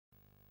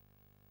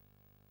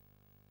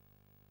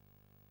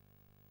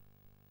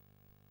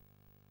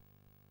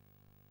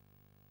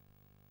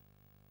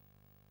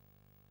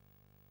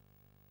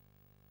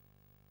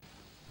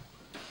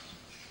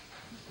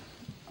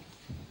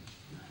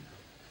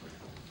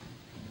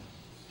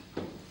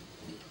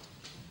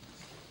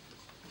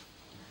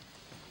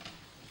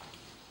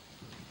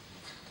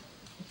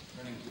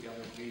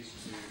please,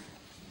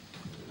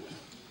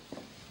 to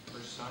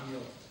 1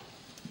 Samuel.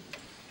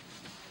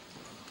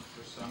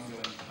 1 Samuel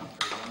in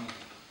chapter 1.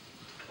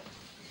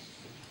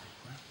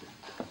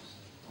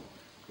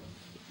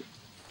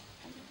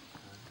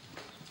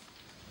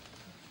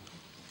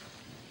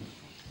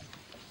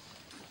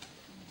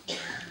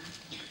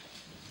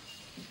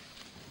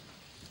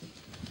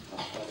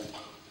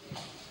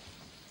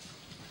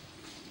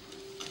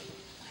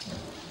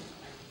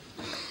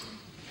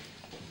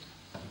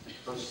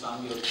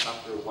 Samuel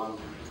chapter 1.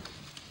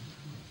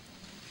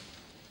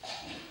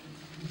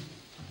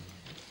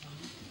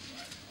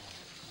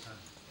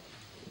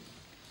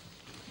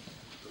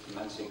 We're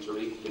commencing to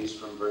read, please,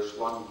 from verse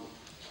 1.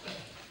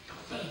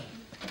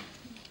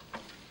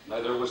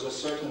 Now there was a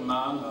certain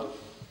man of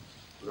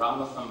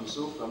Ramatham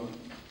Zophim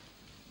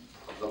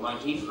of the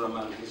Mount Ephraim,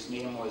 and his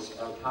name was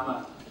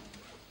Elkanah,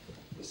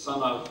 the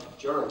son of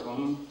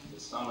Jeroham, the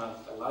son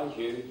of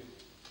Elihu,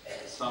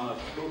 the son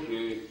of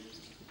Tohu,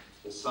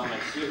 the son of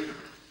Zuph,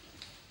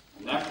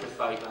 an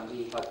Ephrathite, and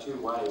he had two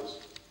wives.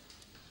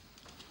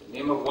 The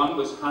name of one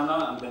was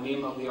Hannah, and the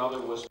name of the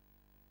other was.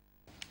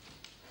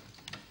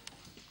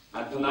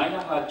 And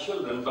Peninnah had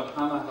children, but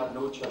Hannah had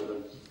no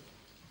children.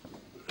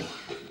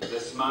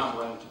 This man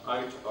went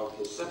out of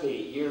his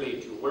city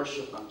yearly to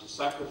worship and to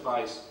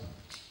sacrifice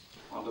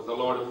unto the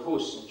Lord of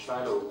hosts in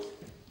Shiloh.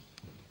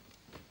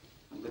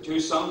 And the two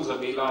sons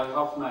of Eli,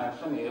 Hophni and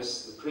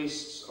Phinehas, the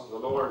priests of the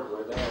Lord,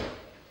 were there.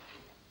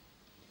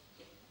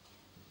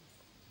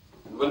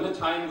 And when the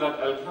time that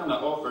Elkanah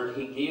offered,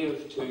 he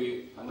gave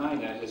to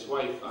Peninnah his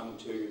wife and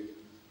to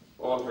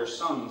all her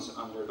sons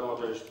and her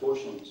daughters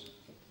portions.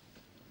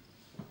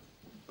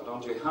 But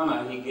unto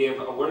Hannah he gave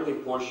a worthy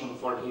portion,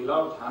 for he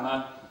loved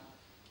Hannah,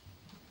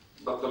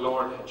 but the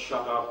Lord had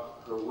shut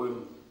up her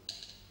womb.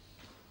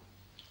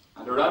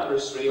 And her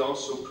adversary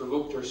also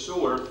provoked her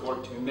sore, for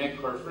to make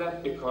her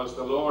fret, because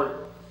the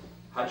Lord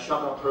had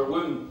shut up her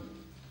womb.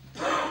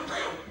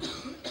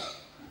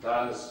 And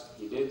as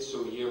he did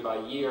so year by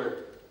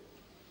year,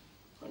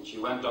 when she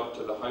went up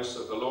to the house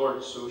of the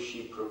Lord, so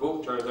she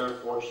provoked her,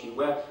 therefore she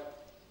wept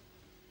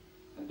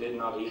and did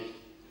not eat.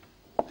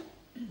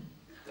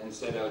 Then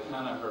said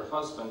Elkanah her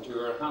husband to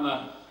her,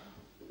 Hannah,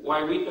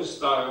 why weepest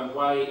thou, and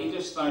why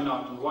eatest thou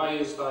not, and why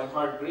is thy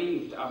heart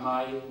grieved? Am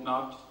I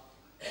not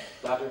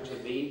better to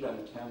thee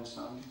than 10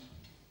 sons?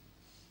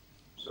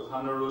 So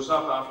Hannah rose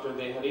up after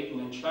they had eaten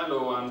in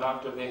Shiloh, and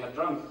after they had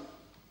drunk.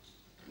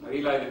 Now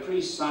Eli the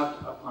priest sat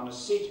upon a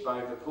seat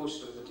by the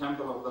post of the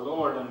temple of the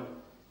Lord, and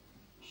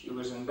she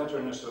was in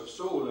bitterness of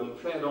soul, and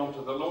prayed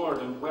unto the Lord,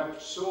 and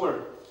wept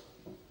sore.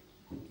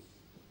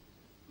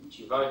 And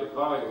she vowed a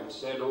vow, and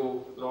said,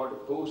 O Lord of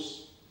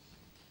hosts,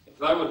 if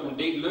thou wilt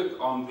indeed look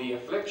on the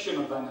affliction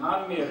of thine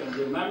handmaid, and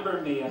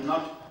remember me, and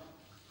not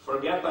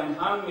forget thine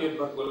handmaid,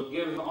 but will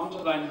give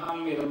unto thine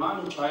handmaid a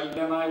man-child,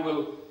 then I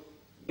will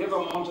give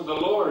him unto the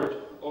Lord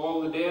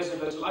all the days of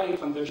his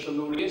life, and there shall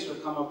no razor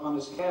come upon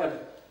his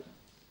head.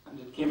 And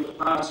it came to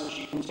pass, as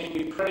she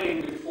continued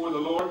praying before the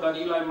Lord, that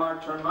Eli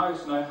marked her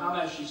mouth. Now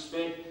Hannah, she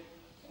spake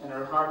in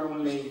her heart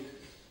only,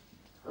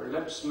 her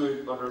lips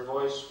moved, but her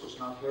voice was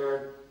not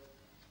heard.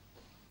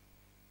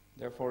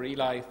 Therefore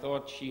Eli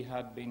thought she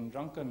had been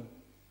drunken.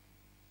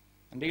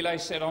 And Eli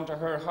said unto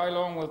her, How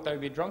long wilt thou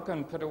be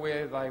drunken? Put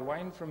away thy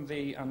wine from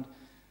thee. And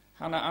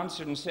Hannah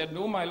answered and said,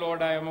 No, my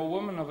lord, I am a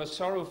woman of a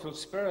sorrowful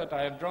spirit.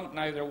 I have drunk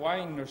neither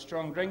wine nor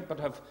strong drink, but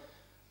have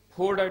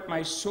poured out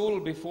my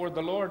soul before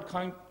the Lord.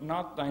 Count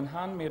not thine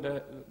handmaid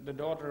the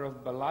daughter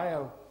of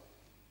Belial.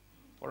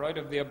 For out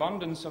of the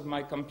abundance of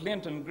my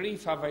complaint and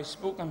grief have I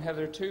spoken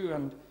hitherto.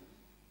 And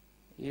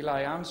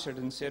Eli answered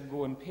and said,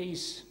 Go in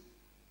peace.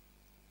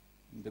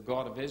 And the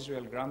God of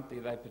Israel grant thee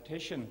thy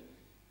petition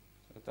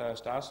that thou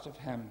hast asked of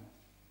him.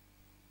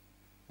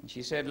 And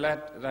she said,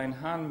 Let thine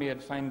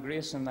handmaid find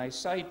grace in thy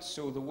sight.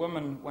 So the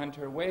woman went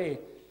her way,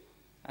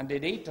 and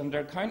did eat, and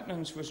their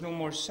countenance was no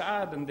more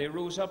sad. And they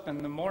rose up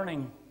in the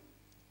morning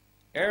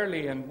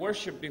early, and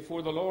worshipped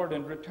before the Lord,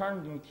 and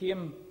returned and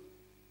came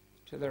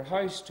to their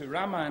house to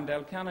Ramah. And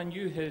Elkanah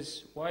knew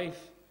his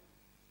wife,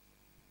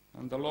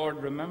 and the Lord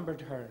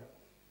remembered her.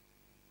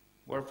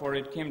 Wherefore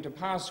it came to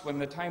pass, when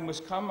the time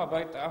was come,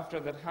 about after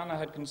that Hannah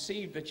had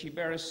conceived, that she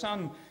bare a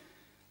son,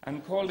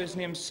 and called his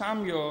name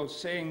Samuel,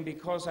 saying,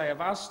 Because I have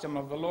asked him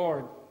of the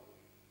Lord.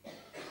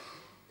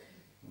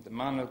 And the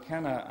man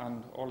Elkanah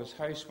and all his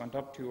house went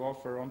up to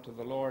offer unto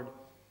the Lord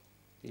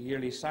the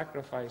yearly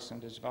sacrifice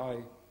and his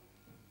vow.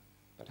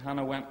 But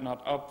Hannah went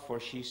not up, for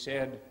she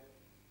said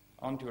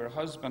unto her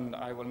husband,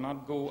 I will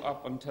not go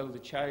up until the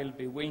child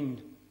be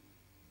weaned.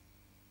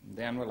 And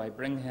then will I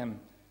bring him,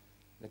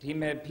 that he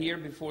may appear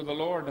before the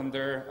Lord, and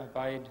there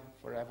abide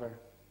forever.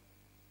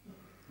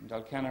 And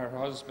Elkanah her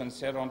husband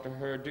said unto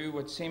her, Do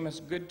what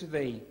seemeth good to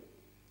thee.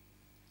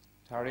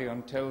 Tarry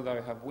until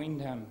thou have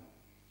weaned him.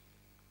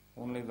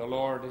 Only the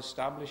Lord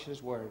establish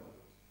his word.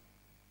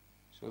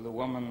 So the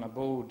woman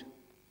abode,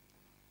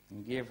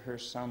 and gave her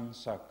son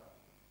suck,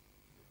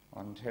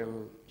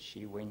 until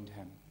she weaned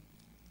him.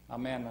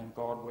 Amen. And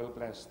God will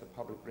bless the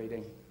public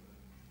reading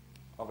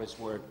of his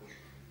word.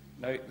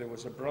 Now, there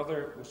was a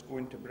brother who was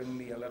going to bring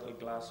me a little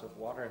glass of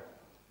water,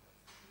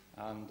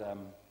 and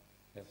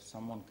if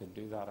someone could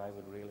do that, I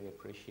would really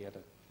appreciate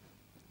it.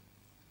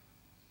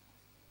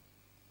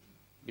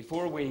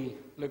 Before we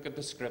look at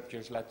the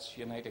scriptures, let's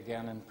unite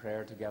again in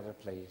prayer together,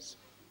 please.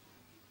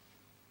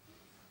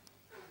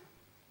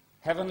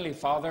 Heavenly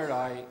Father,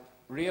 I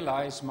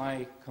realize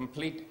my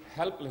complete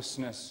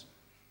helplessness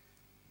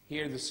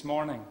here this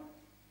morning.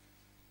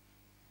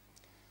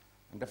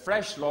 And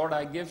afresh, Lord,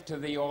 I give to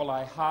Thee all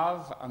I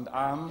have and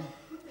am,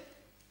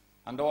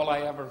 and all I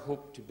ever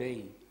hope to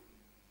be.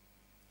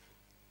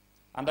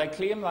 And I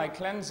claim Thy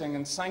cleansing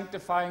and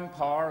sanctifying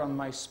power on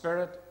my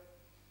spirit,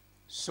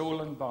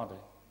 soul, and body.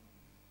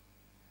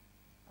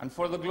 And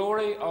for the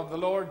glory of the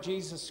Lord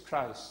Jesus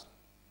Christ,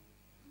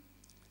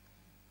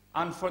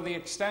 and for the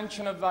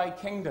extension of Thy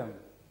kingdom,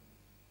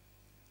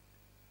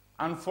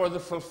 and for the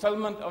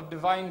fulfillment of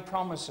divine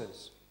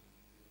promises,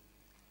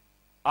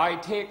 I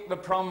take the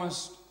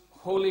promised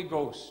Holy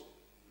Ghost,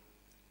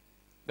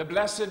 the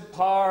blessed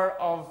power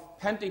of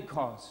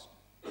Pentecost,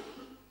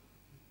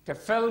 to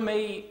fill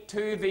me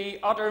to the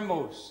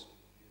uttermost.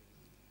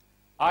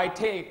 I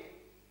take,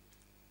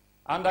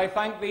 and I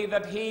thank Thee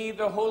that He,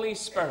 the Holy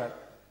Spirit,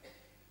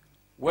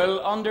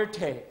 will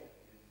undertake.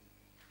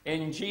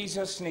 In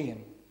Jesus'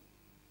 name,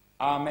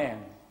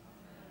 amen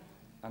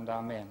and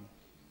amen.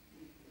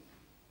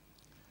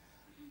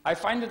 I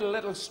find it a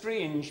little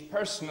strange,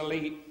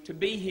 personally, to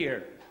be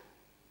here,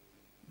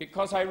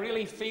 because I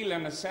really feel,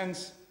 in a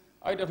sense,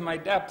 out of my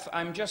depth,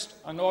 I'm just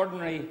an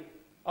ordinary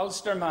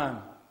Ulster man.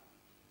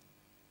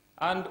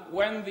 And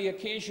when the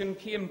occasion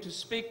came to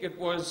speak, it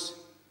was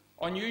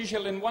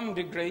unusual in one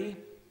degree,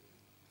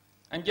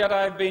 and yet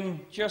I've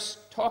been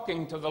just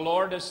talking to the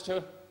Lord as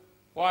to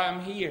why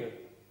I'm here.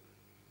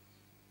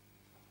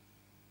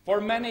 For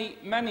many,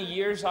 many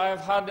years I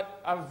have had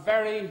a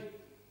very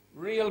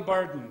real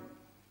burden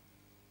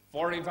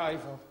for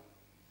revival.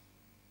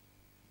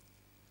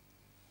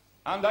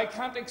 And I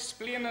can't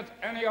explain it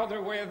any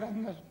other way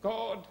than that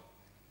God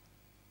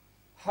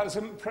has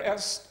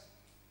impressed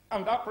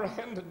and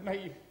apprehended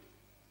me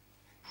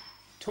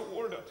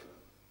toward it.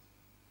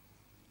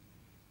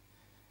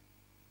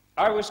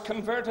 I was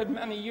converted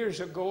many years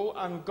ago,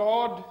 and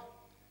God,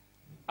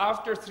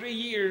 after 3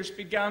 years,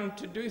 began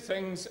to do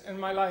things in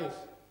my life.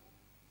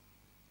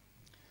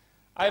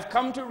 I've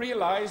come to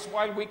realize,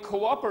 while we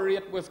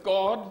cooperate with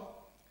God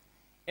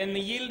in the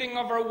yielding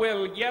of our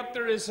will, yet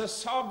there is a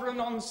sovereign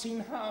unseen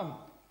hand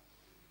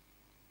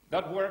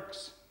that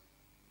works.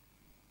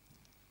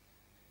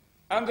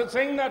 And the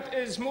thing that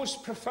is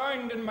most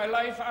profound in my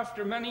life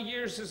after many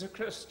years as a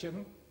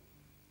Christian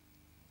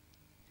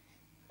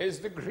is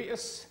the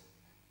grace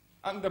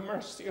and the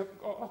mercy of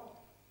God.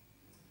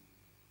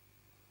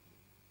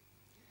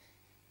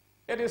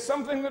 It is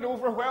something that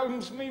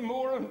overwhelms me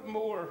more and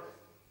more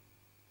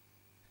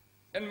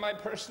in my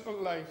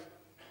personal life.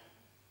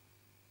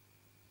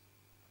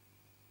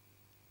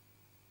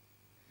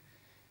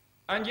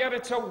 And yet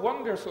it's a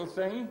wonderful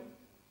thing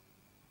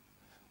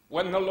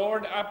when the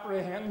Lord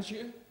apprehends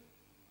you.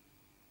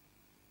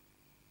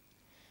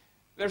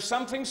 There's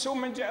something so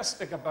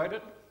majestic about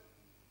it.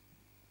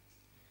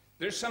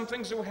 There's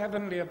something so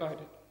heavenly about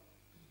it.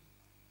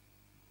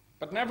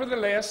 But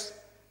nevertheless,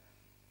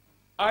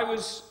 I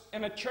was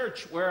in a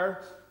church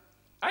where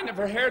I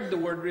never heard the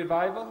word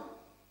revival.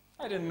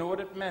 I didn't know what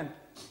it meant.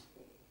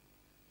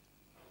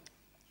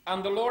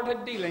 And the Lord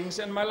had dealings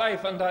in my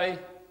life, and I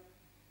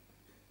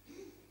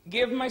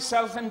gave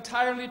myself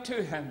entirely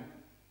to Him.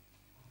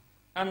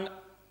 And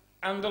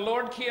the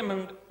Lord came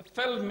and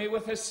filled me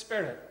with His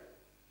Spirit.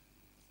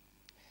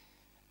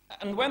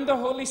 And when the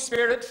Holy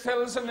Spirit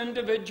fills an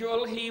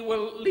individual, He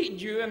will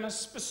lead you in a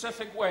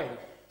specific way.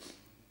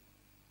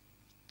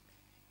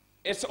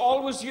 It's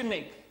always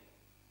unique.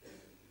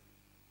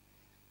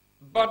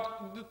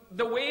 But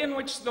the way in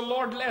which the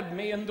Lord led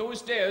me in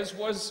those days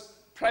was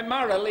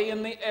primarily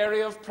in the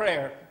area of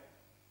prayer.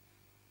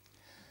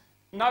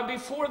 Now,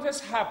 before this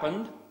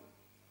happened,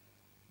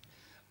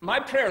 my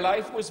prayer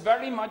life was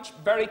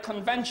very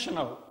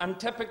conventional and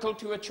typical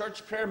to a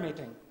church prayer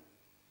meeting.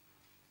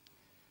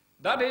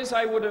 That is,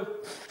 I would have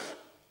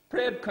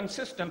prayed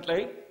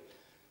consistently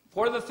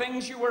for the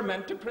things you were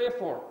meant to pray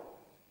for.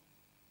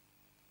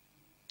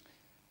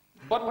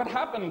 But what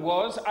happened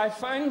was, I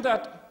found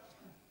that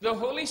the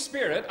Holy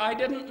Spirit, I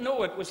didn't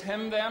know it was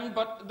Him then,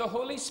 but the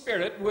Holy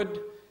Spirit would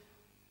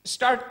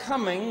start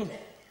coming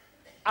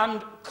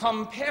and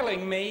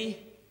compelling me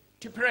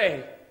to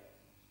pray.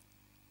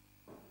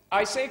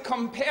 I say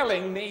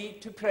compelling me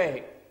to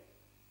pray.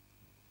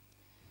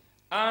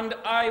 And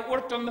I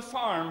worked on the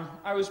farm.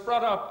 I was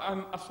brought up,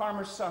 I'm a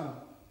farmer's son.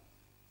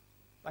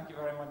 Thank you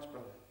very much,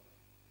 brother.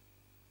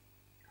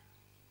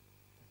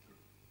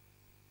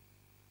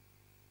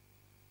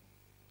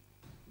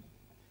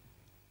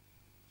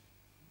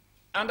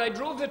 And I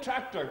drove the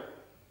tractor.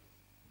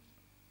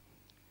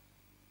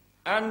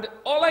 And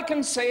all I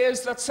can say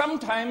is that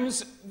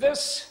sometimes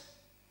this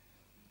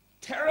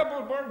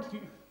terrible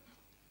burden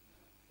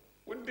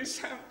would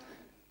descend.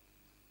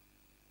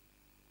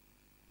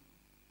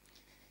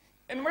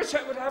 in which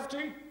I would have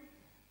to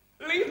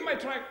leave my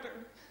tractor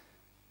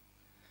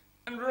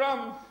and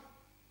run,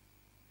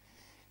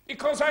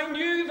 because I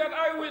knew that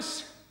I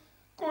was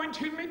going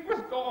to meet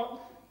with God.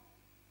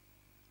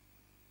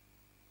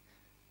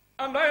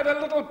 And I had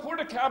a little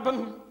porta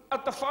cabin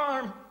at the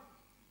farm.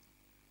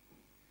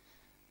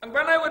 And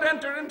when I would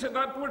enter into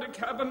that porta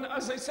cabin,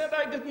 as I said,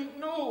 I didn't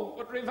know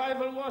what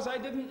revival was. I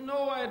didn't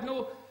know. I had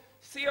no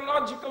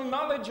theological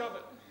knowledge of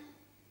it.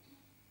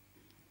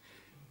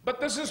 But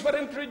this is what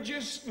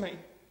introduced me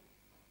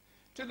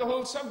to the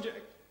whole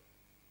subject.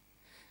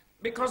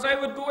 Because I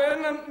would go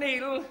in and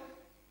kneel,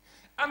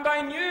 and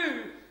I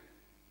knew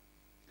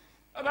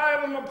that I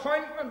had an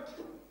appointment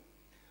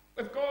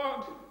with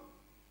God.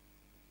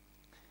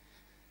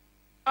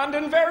 And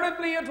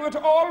invariably it would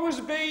always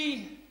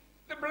be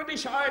the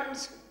British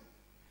Isles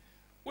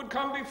would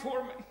come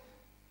before me.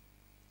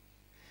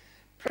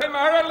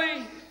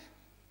 Primarily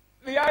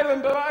the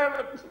island of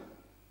Ireland,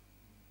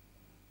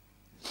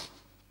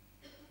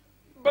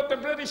 but the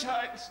British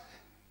Isles.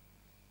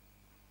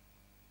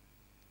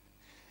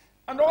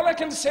 And all I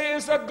can say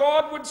is that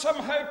God would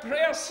somehow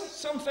press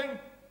something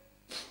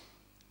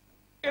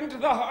into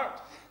the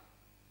heart.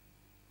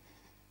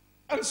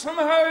 And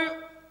somehow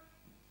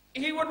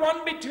he would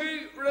want me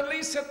to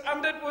release it,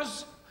 and it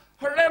was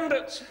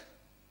horrendous.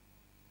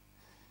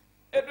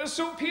 It was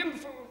so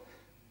painful.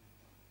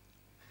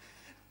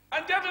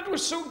 And yet it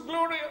was so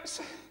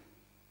glorious.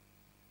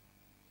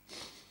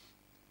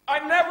 I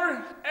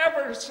never,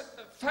 ever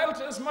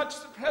felt as much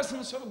the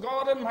presence of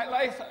God in my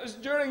life as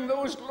during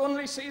those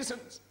lonely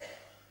seasons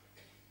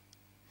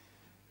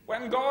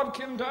when God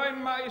came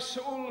down my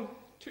soul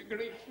to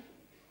grief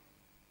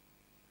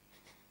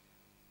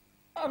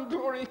and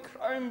glory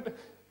crowned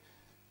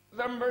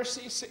the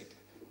mercy seat.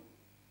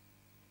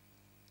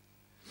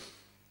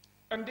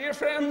 And dear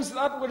friends,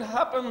 that would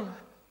happen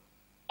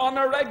on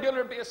a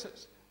regular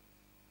basis.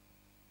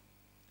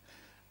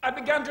 I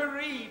began to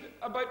read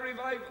about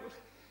revival.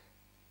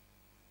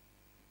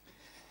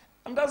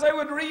 And as I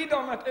would read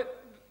on it,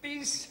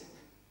 these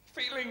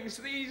feelings,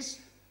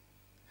 these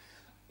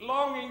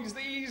longings,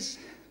 these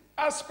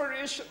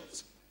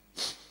aspirations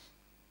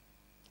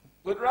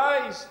would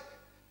rise,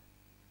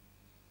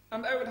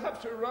 and I would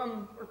have to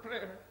run for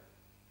prayer.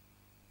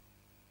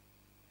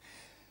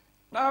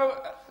 Now,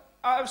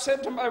 I've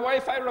said to my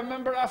wife, I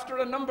remember after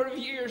a number of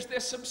years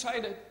this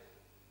subsided.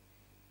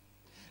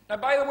 Now,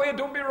 by the way,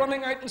 don't be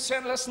running out and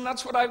saying, listen,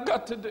 that's what I've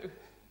got to do.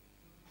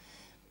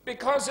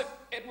 Because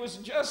it was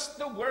just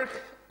the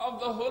work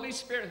of the Holy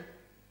Spirit.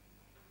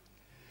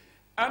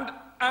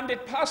 And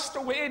it passed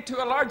away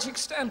to a large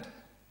extent.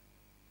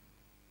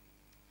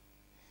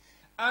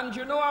 And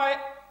you know, I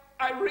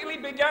really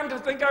began to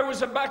think I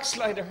was a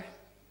backslider.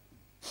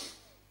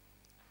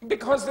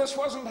 Because this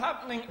wasn't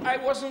happening. I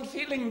wasn't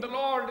feeling the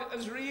Lord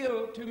as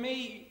real to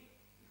me.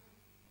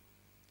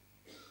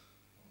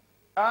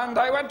 And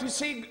I went to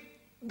see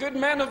good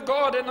men of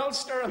God in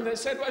Ulster, and they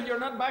said, well, you're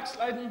not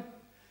backsliding.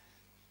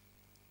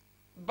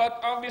 But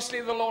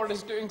obviously the Lord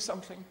is doing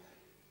something.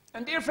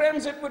 And dear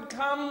friends, it would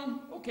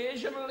come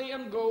occasionally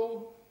and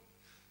go.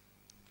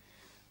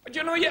 But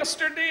you know,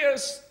 yesterday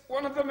as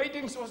one of the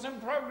meetings was in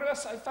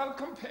progress, I felt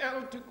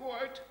compelled to go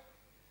out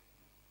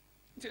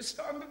to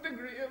stand at the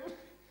grave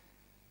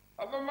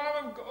of a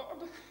man of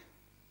God.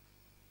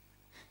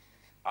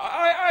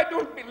 I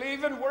don't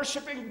believe in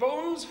worshipping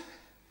bones.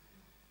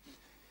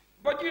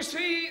 But you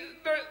see,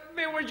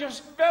 they were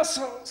just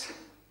vessels.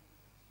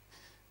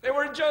 They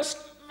were just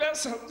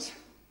vessels.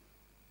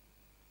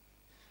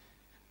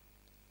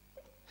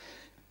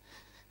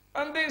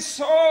 And they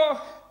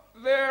saw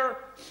their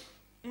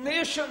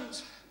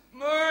nations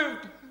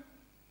moved.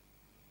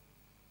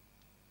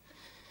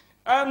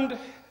 And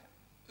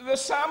the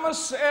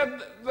psalmist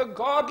said, the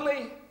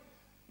godly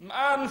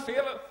man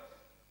faileth.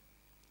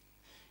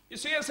 You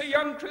see, as a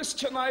young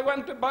Christian, I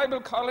went to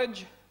Bible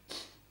college,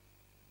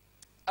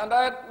 and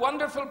I had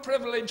wonderful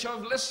privilege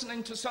of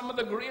listening to some of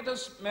the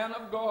greatest men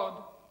of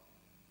God.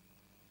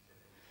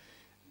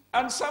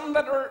 And some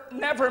that are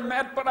never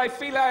met, but I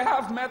feel I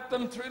have met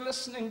them through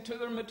listening to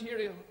their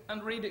material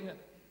and reading it.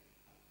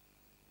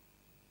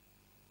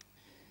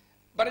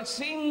 But it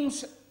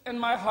seems in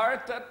my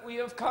heart that we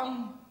have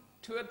come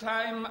to a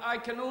time, I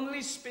can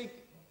only speak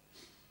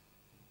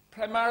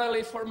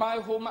primarily for my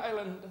home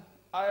island,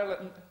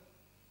 Ireland.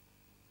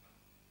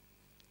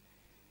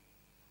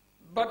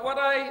 But what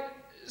I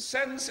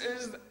sense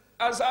is,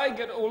 as I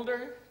get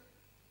older,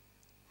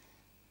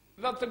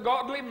 that the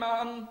godly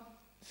man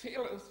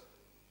faileth.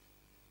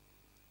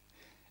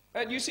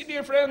 And you see,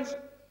 dear friends,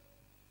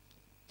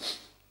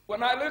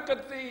 when I look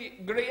at the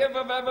grave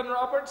of Evan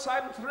Roberts,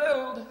 I'm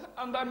thrilled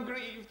and I'm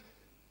grieved.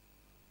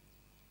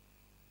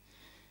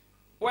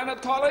 When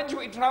at college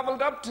we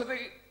travelled up to the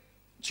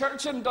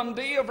church in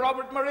Dundee of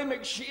Robert Murray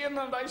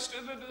McShane, and I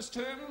stood at his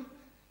tomb,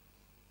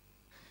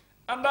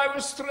 and I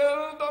was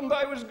thrilled and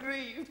I was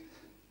grieved.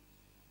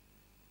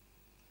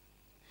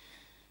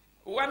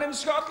 When in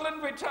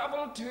Scotland we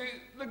travelled to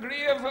the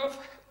grave of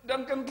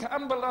Duncan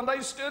Campbell, and I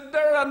stood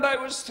there and I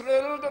was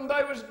thrilled and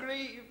I was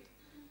grieved.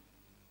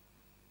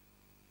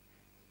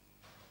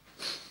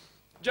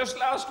 Just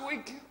last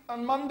week,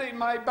 on Monday,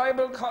 my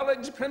Bible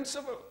college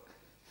principal,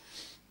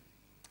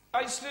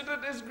 I stood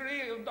at his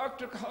grave,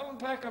 Dr. Colin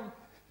Peckham,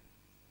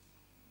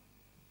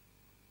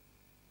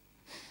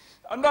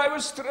 and I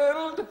was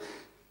thrilled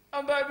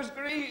and I was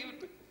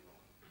grieved,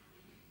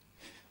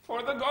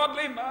 for the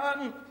godly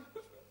man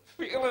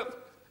feeleth.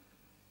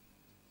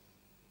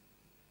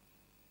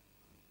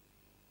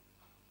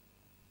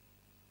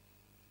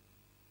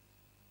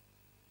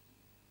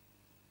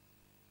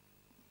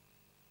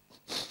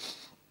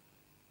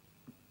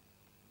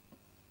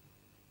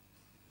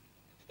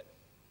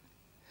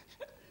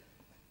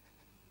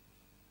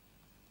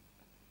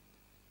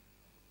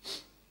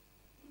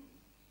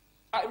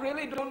 I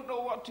really don't know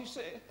what to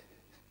say.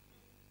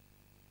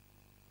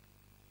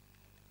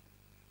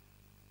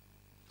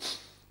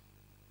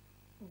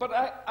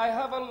 But I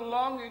have a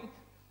longing,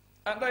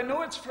 and I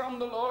know it's from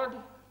the Lord.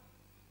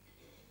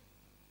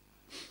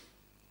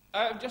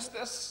 I have just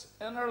this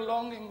inner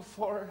longing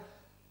for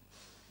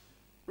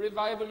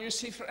revival. You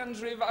see,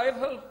 friends,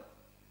 revival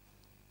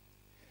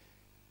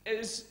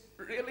is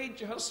really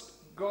just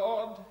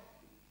God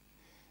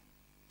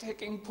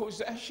taking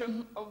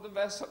possession of the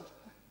vessel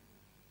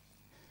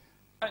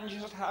and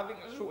just having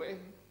his way.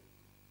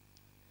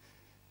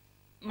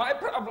 My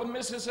problem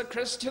is, as a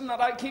Christian, that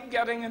I keep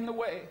getting in the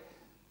way.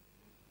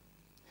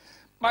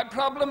 My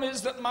problem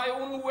is that my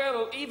own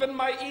will, even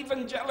my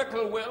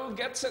evangelical will,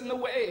 gets in the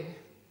way.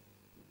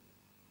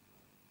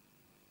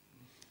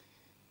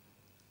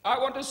 I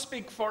want to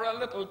speak for a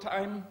little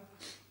time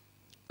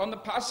on the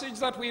passage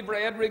that we've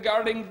read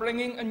regarding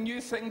bringing a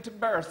new thing to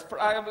birth. For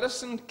I have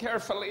listened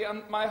carefully,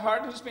 and my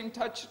heart has been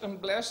touched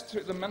and blessed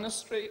through the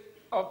ministry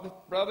of the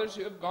brothers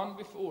who have gone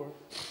before.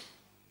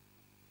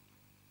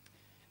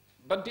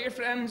 But dear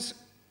friends,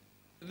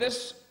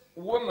 this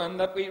woman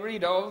that we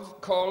read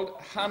of, called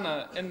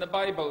Hannah in the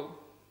Bible,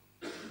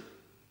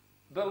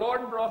 the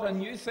Lord brought a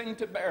new thing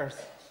to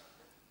birth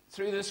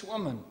through this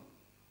woman.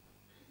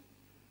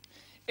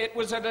 It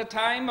was at a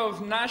time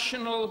of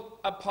national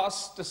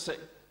apostasy.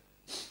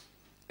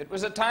 It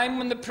was a time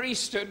when the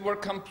priesthood were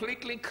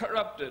completely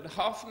corrupted.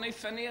 Hophni,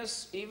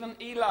 Phinehas, even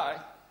Eli.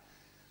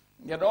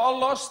 They had all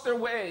lost their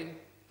way.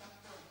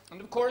 And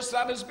of course,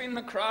 that has been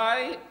the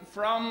cry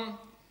from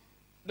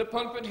the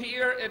pulpit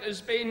here. It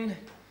has been,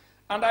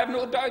 and I have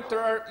no doubt there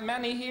are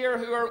many here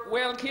who are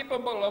well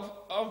capable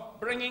of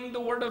bringing the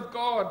Word of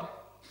God.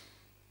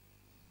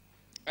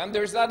 And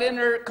there's that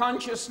inner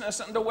consciousness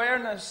and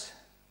awareness.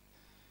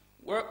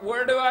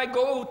 Where do I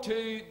go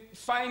to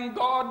find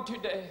God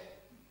today?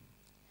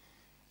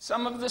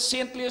 Some of the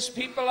saintliest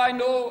people I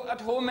know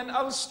at home in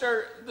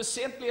Ulster, the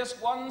saintliest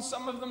ones,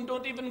 some of them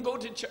don't even go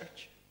to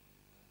church.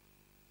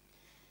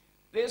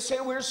 They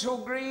say, we're so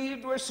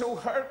grieved, we're so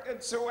hurt,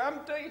 it's so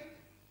empty.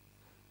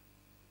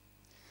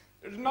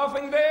 There's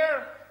nothing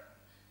there.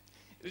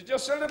 It's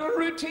just a little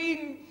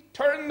routine,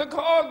 turn the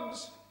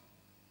cogs.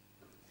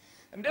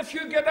 And if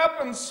you get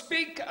up and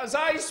speak as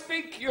I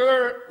speak,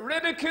 you're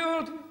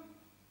ridiculed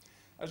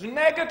as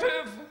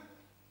negative.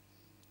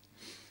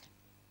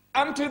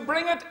 And to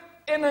bring it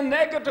in a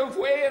negative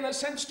way, in a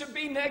sense to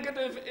be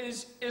negative,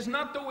 is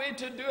not the way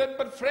to do it.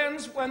 But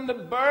friends, when the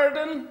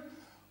burden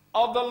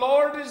of the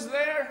Lord is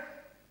there,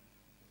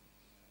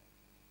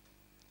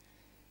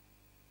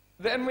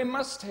 then we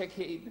must take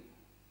heed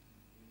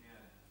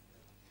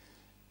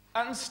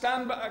and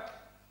stand back.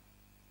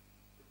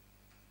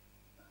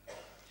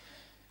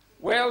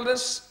 Well,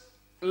 this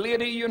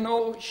lady, you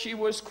know, she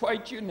was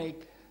quite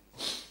unique.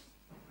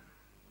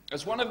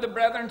 As one of the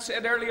brethren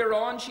said earlier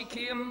on, she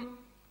came,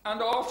 and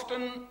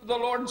often the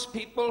Lord's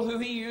people who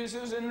he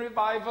uses in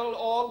revival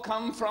all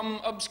come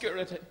from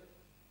obscurity.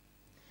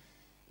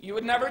 You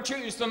would never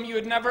choose them, you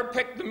would never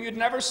pick them, you'd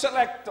never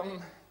select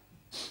them.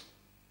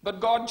 But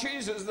God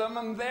chooses them,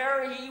 and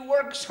there he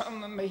works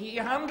on them, he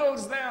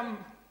handles them.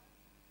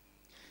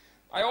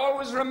 I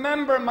always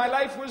remember my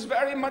life was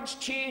very much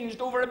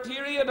changed over a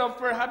period of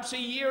perhaps a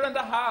year and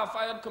a half.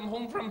 I had come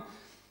home from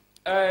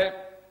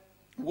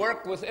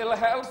work with ill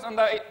health, and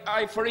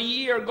I for a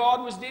year,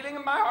 God was dealing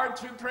in my heart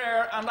through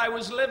prayer, and I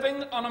was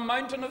living on a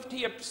mountain of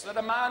tapes that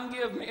a man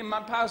gave me,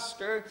 my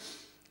pastor,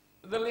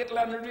 the late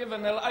Leonard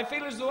Ravenhill. I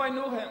feel as though I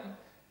know him.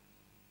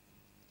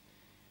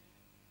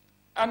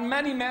 And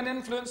many men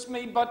influenced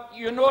me, but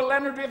you know,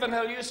 Leonard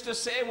Ravenhill used to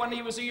say when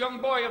he was a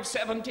young boy of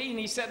 17,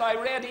 he said,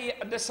 I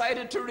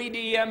decided to read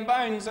E.M.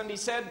 Bounds, and he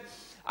said,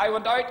 I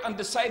went out and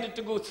decided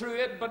to go through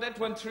it, but it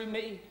went through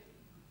me.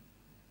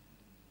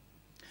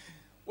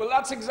 Well,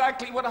 that's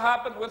exactly what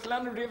happened with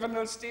Leonard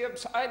Ravenhill's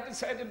tapes. I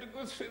decided to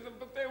go through them,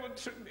 but they went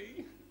through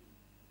me.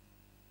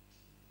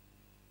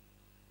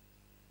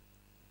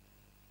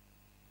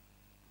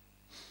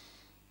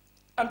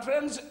 And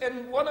friends,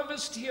 in one of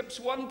his tapes,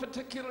 one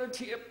particular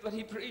tape that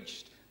he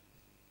preached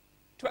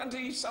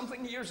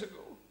 20-something years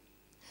ago,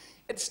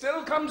 it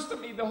still comes to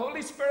me. The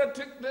Holy Spirit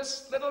took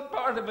this little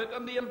part of it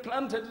and he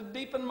implanted it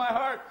deep in my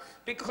heart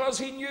because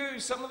he knew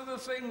some of the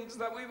things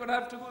that we would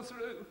have to go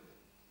through.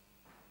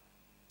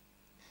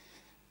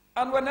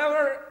 And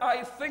whenever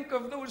I think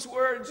of those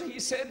words, he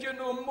said, you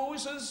know,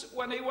 Moses,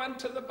 when he went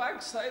to the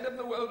backside of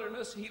the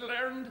wilderness, he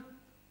learned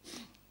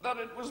that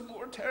it was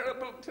more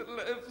terrible to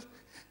live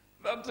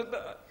than to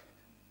die.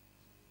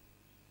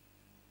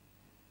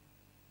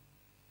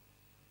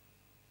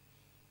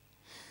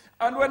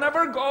 And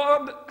whenever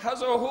God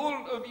has a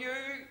hold of you,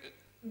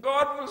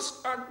 God will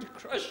start to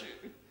crush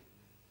you.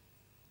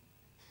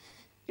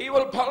 He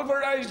will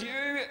pulverize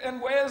you in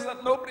ways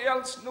that nobody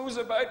else knows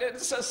about.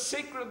 It's a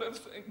secretive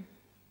thing.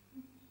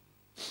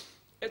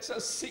 It's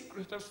a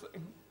secretive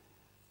thing.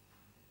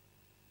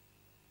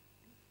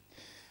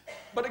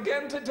 But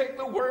again, to take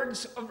the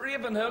words of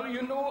Ravenhill,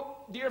 you know,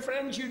 dear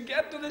friends, you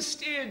get to the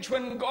stage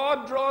when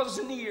God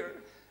draws near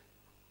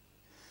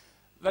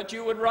that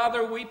you would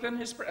rather weep in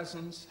his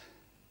presence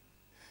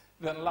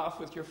than laugh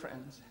with your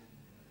friends.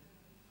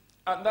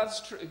 And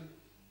that's true.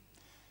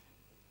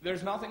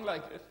 There's nothing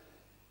like it.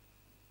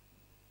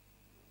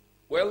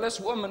 Well, this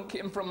woman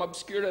came from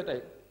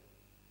obscurity.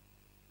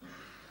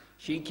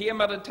 She came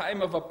at a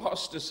time of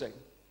apostasy.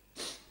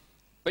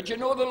 But you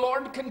know, the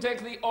Lord can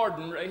take the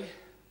ordinary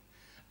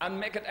and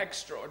make it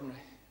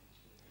extraordinary.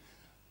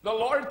 The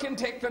Lord can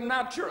take the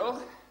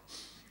natural,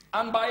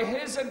 and by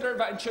his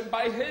intervention,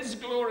 by his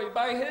glory,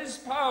 by his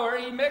power,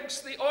 he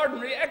makes the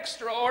ordinary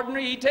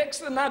extraordinary. He takes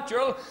the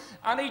natural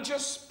and he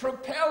just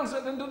propels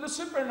it into the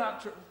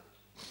supernatural.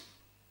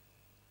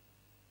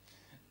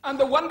 And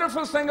the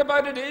wonderful thing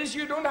about it is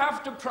you don't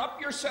have to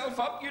prop yourself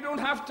up. You don't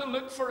have to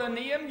look for a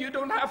name. You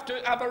don't have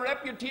to have a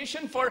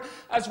reputation. For,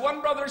 as one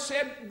brother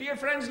said, dear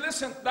friends,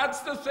 listen, that's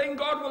the thing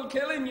God will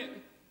kill in you.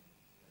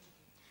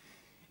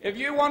 If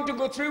you want to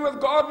go through with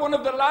God, one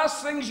of the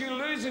last things you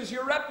lose is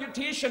your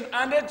reputation,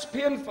 and it's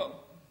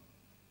painful.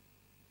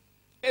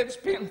 It's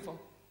painful.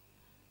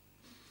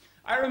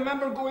 I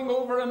remember going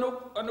over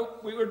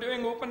we were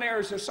doing open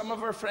airs. There's some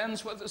of our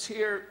friends with us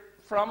here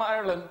from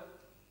Ireland.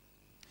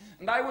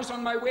 And I was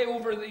on my way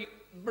over the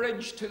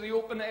bridge to the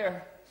open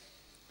air.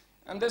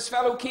 And this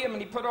fellow came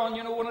and he put on,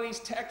 you know, one of these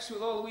texts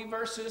with all the wee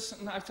verses.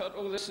 And I thought,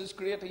 oh, this is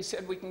great. He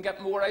said, we can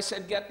get more. I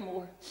said, get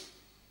more.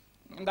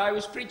 And I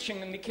was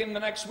preaching, and he came the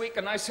next week,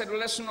 and I said, well,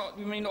 listen,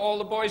 you mean all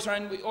the boys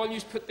around, we all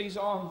used to put these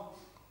on.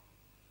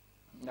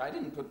 And I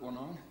didn't put one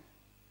on.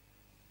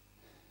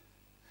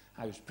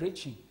 I was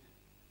preaching.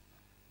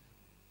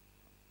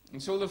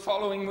 And so the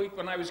following week,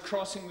 when I was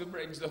crossing the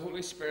bridge, the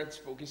Holy Spirit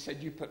spoke. He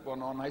said, you put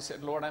one on. I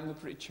said, Lord, I'm the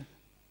preacher.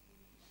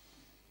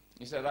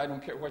 He said, I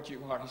don't care what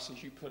you are. He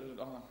says, you put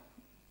it on.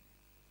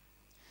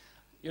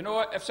 You know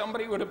what? If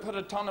somebody would have put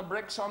a ton of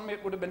bricks on me,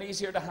 it would have been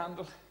easier to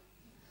handle.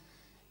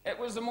 It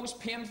was the most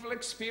painful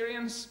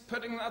experience,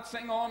 putting that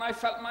thing on. I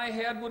felt my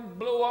head would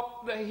blow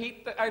up, the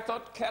heat that I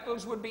thought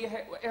kettles would be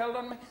held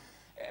on me.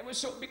 It was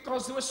so,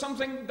 because there was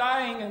something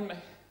dying in me.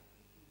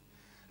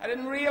 I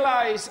didn't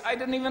realize, I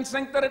didn't even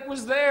think that it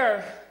was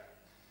there.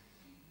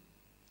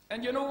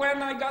 And you know,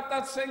 when I got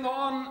that thing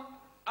on,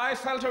 I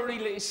felt a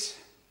release.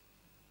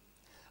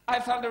 I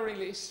felt a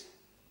release.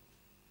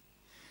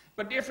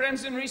 But dear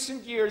friends, in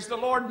recent years, the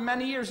Lord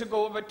many years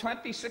ago, about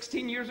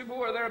 16 years ago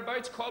or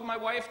thereabouts, called my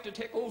wife to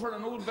take over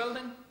an old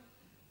building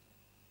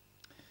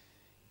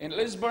in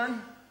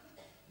Lisburn.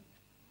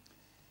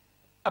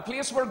 A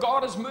place where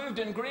God has moved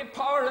in great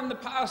power in the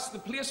past. The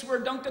place where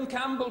Duncan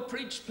Campbell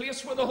preached.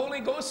 Place where the Holy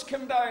Ghost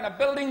came down. A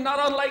building not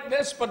unlike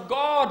this, but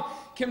God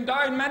came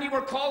down. Many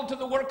were called to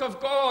the work of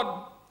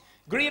God.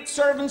 Great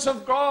servants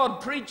of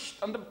God preached,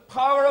 and the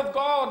power of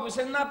God was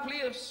in that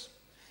place.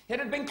 It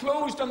had been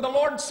closed, and the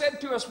Lord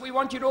said to us, we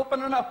want you to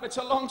open it up. It's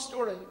a long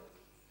story.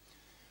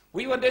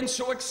 We went in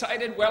so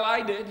excited. Well,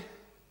 I did.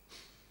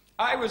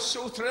 I was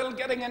so thrilled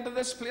getting into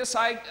this place.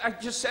 I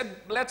just said,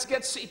 let's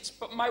get seats.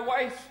 But my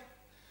wife,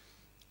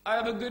 I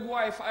have a good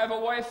wife. I have a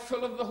wife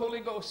full of the Holy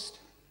Ghost.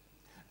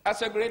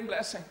 That's a great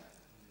blessing.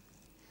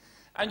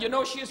 And you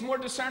know, she has more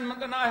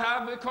discernment than I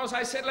have, because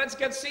I said, let's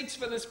get seats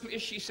for this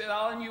place. She said,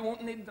 Alan, you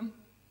won't need them.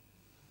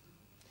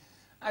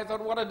 I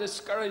thought, what a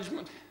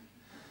discouragement.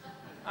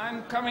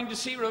 I'm coming to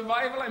see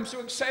revival. I'm so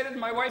excited.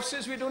 My wife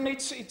says, we don't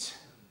need seats.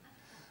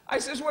 I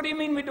says, what do you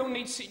mean we don't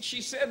need seats?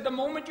 She said, the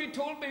moment you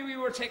told me we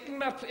were taking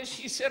that place,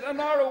 she said, an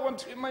arrow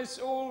went through my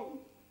soul.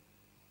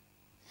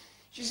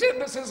 She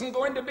said, this isn't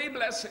going to be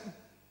blessing.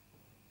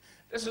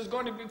 This is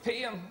going to be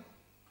pain.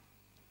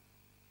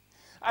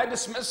 I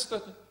dismissed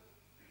it.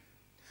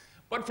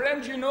 But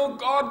friends, you know,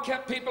 God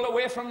kept people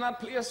away from that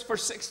place for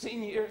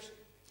 16 years.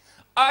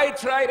 I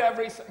tried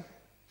everything.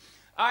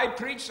 I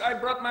preached. I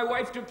brought my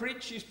wife to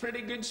preach. She's a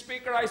pretty good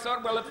speaker. I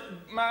thought, well, if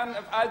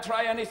I'll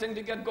try anything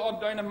to get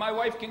God down. If my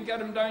wife can get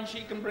him down,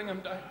 she can bring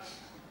him down.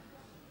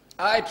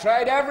 I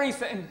tried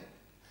everything.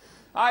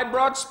 I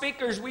brought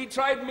speakers. We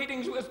tried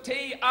meetings with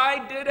tea.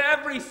 I did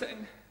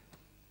everything.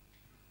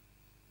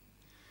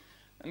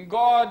 And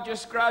God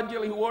just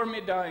gradually wore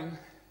me down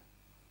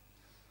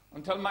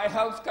until my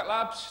health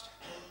collapsed,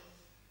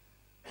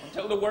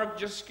 until the work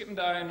just came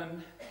down.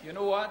 And you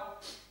know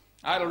what?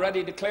 I had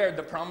already declared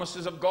the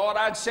promises of God.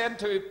 I had said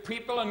to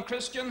people and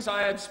Christians,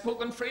 I had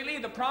spoken freely,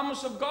 the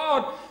promise of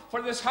God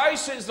for this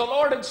house is, the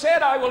Lord had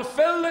said, I will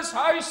fill this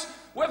house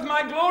with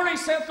my glory,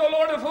 saith the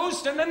Lord of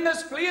hosts, and in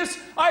this place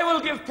I will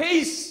give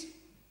peace.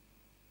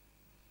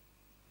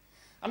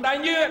 And I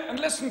knew it, and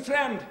listen,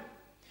 friend,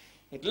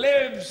 it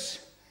lives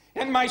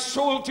in my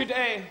soul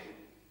today.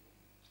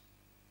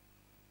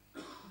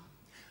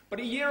 But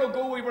a year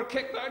ago we were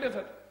kicked out of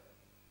it.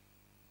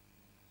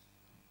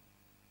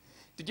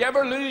 Did you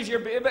ever lose your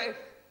baby?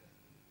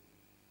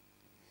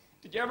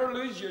 Did you ever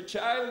lose your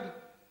child?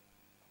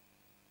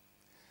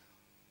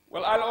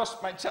 Well, I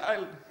lost my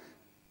child.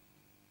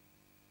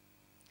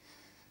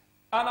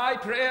 And I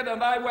prayed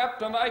and I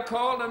wept and I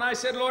called and I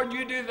said, Lord,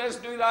 you do this,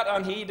 do that.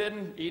 And he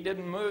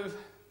didn't move.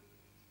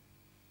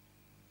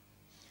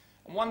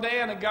 And one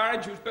day in a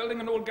garage, he was building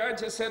an old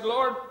garage, I said,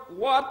 Lord,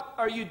 what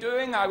are you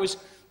doing? I was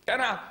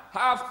kind of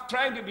half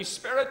trying to be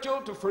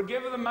spiritual, to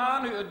forgive the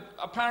man who had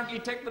apparently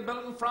taken the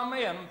building from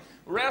me, and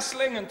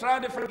wrestling and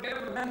trying to forgive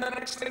him. And then the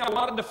next thing I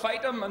wanted to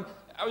fight him, and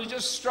I was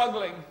just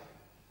struggling.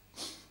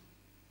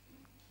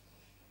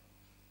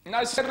 And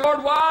I said,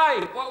 Lord,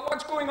 why?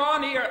 What's going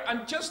on here?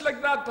 And just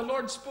like that, the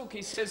Lord spoke.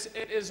 He says,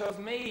 it is of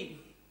me.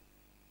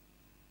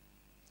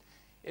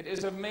 It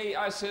is of me.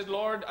 I said,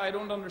 Lord, I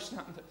don't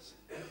understand this.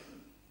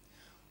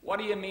 What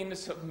do you mean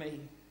it's of me?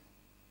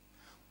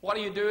 What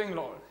are you doing,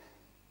 Lord?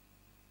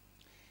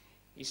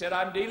 He said,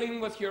 I'm dealing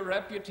with your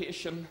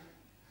reputation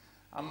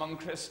among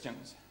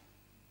Christians.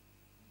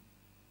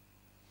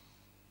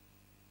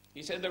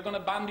 He said, they're going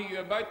to bandy you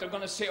about. They're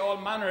going to say all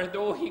manner.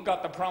 Though he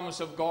got the promise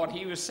of God,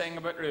 he was saying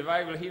about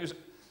revival. He was,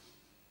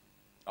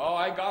 oh,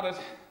 I got it.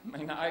 I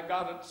mean, I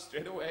got it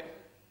straight away.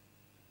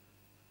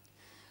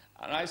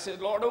 And I said,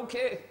 Lord,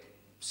 okay,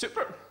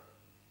 super.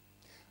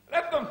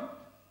 Let them.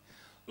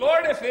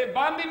 Lord, if they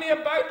bandy me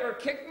about or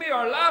kick me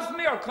or laugh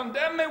me or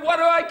condemn me, what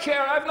do I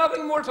care? I've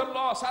nothing more to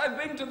lose. I've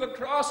been to the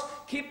cross.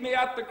 Keep me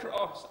at the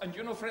cross. And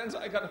you know, friends,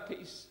 I got a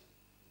peace.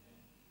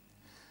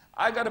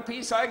 I got a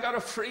peace. I got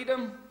a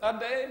freedom that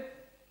day.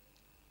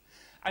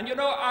 And you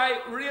know, I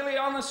really,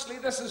 honestly,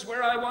 this is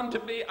where I want to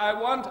be. I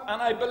want,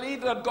 and I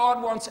believe that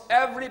God wants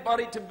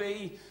everybody to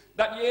be,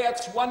 that yeah,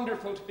 it's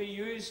wonderful to be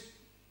used.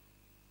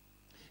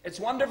 It's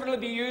wonderful to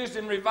be used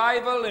in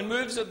revival, in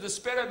moves of the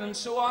Spirit and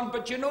so on,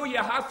 but you know, you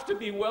have to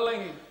be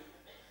willing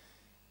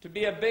to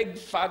be a big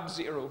fat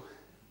zero.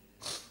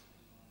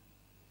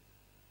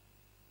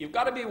 You've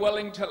got to be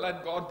willing to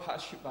let God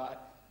pass you by.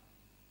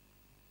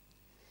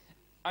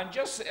 And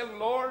just say,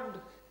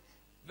 Lord,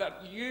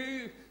 that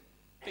you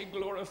be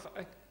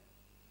glorified.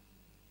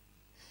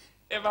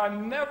 If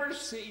I'm never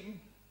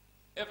seen,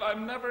 if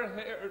I'm never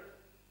heard.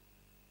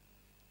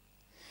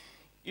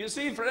 You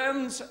see,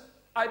 friends,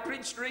 I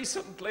preached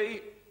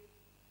recently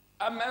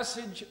a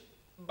message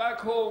back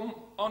home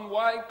on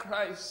why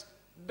Christ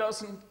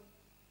doesn't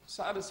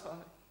satisfy.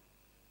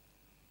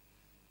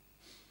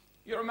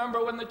 You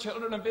remember when the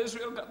children of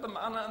Israel got the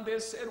manna and they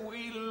said,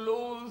 we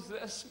loathe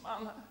this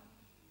manna.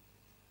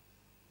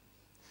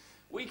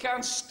 We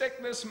can't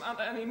stick this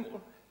manna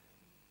anymore.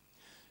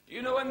 Do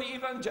you know, in the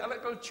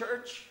evangelical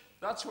church,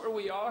 that's where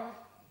we are.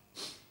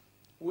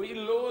 We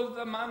loathe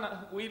the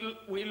manna. We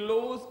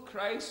loathe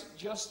Christ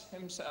just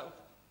himself.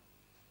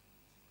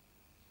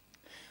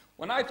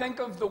 When I think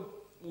of the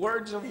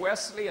words of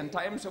Wesley in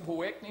times of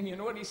awakening, you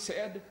know what he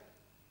said?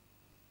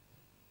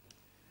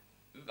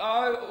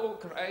 Thou, O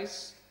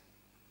Christ,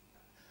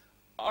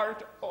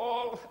 art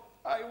all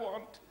I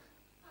want.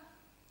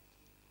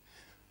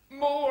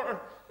 More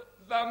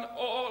than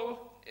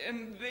all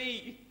in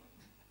thee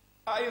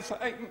I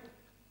find.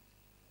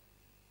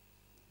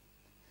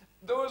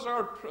 Those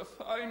are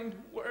profound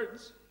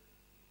words.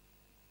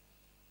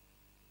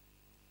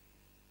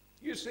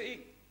 You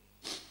see,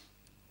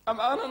 a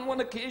man on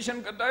one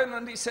occasion got down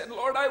and he said,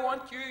 Lord, I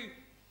want you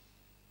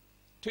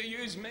to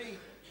use me.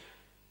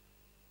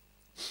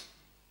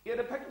 He had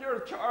a picture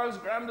of Charles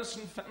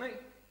Grandison Finney.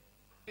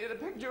 He had a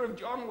picture of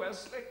John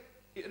Wesley.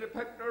 He had a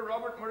picture of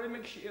Robert Murray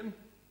McShane.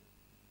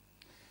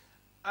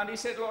 And he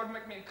said, Lord,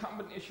 make me a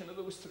combination of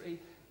those three.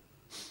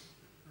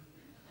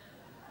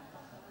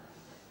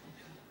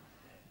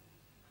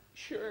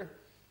 Sure,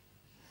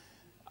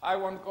 I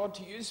want God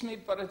to use me,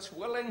 but it's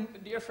willing.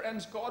 Dear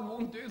friends, God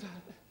won't do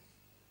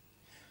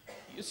that.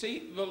 You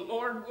see, the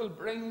Lord will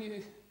bring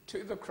you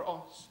to the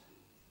cross.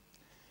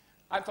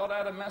 I thought I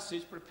had a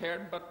message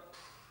prepared, but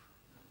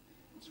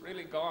it's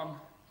really gone.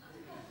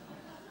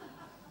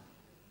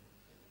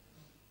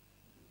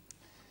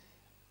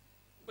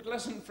 But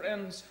listen,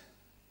 friends,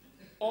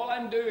 all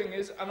I'm doing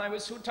is, and I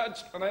was so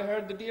touched when I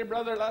heard the dear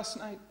brother last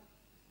night.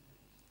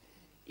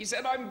 He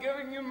said, I'm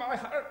giving you my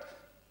heart.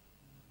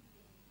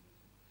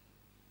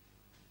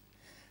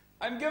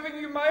 I'm giving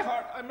you my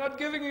heart. I'm not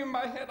giving you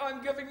my head.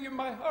 I'm giving you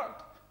my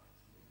heart.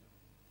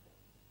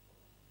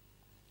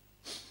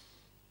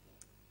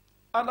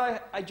 And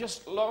I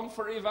just long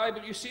for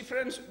revival. You see,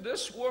 friends,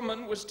 this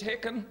woman was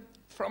taken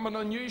from an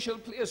unusual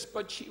place,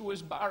 but she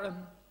was barren.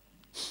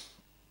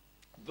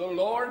 The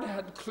Lord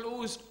had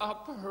closed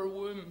up her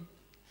womb.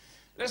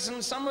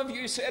 Listen, some of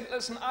you said,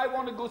 listen, I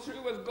want to go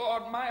through with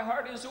God. My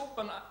heart is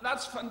open.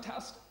 That's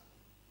fantastic.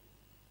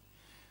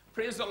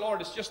 Praise the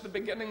Lord. It's just the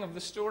beginning of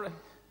the story.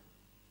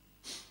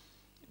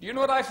 Do you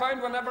know what I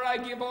found whenever I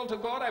gave all to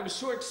God? I was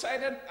so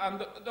excited,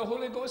 and the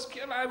Holy Ghost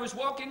came. I was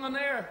walking on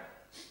air.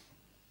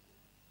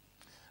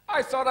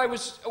 I thought I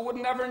would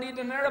never need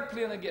an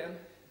airplane again.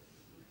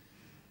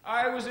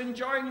 I was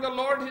enjoying the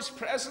Lord, His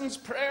presence,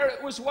 prayer.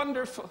 It was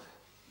wonderful.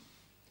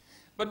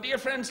 But dear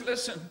friends,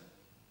 listen.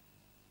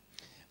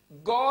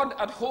 God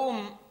at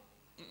home,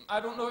 I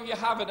don't know if you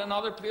have it in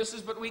other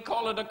places, but we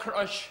call it a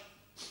crush,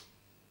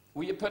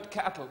 where you put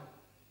cattle.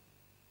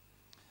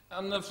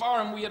 On the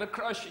farm, we had a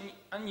crush,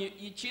 and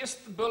you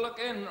chased the bullock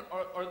in,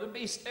 or the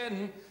beast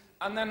in,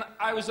 and then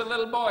I was a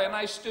little boy, and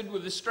I stood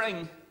with the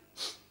string.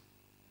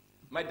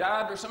 My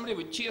dad or somebody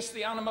would chase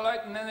the animal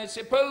out, and then they'd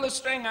say, pull the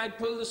string. I'd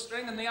pull the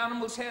string, and the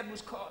animal's head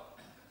was caught.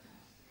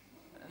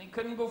 And he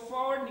couldn't go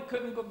forward, and he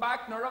couldn't go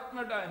back, nor up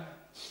nor down.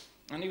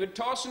 And he would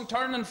toss and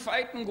turn and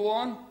fight and go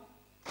on.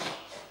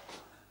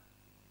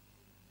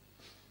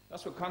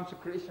 That's what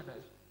consecration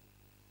is.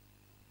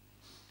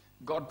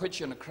 God puts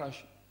you in a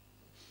crush.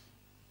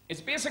 It's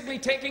basically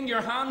taking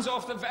your hands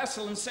off the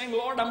vessel and saying,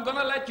 Lord, I'm going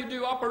to let you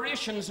do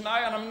operations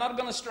now, and I'm not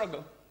going to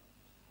struggle.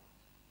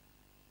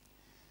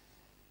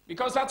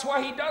 Because that's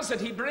why He does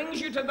it. He brings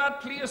you to that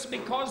place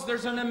because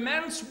there's an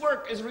immense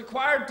work is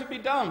required to be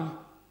done.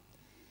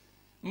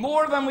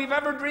 More than we've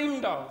ever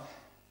dreamed of.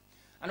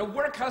 And a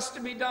work has to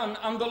be done.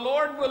 And the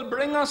Lord will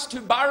bring us to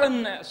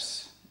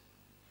barrenness.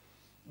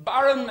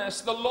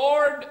 Barrenness. The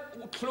Lord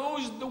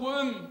closed the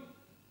womb.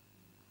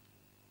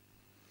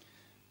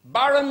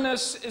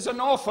 Barrenness is an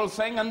awful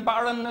thing, and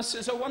barrenness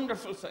is a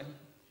wonderful thing.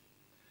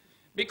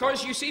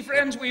 Because you see,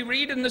 friends, we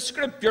read in the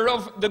scripture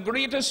of the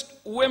greatest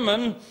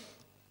women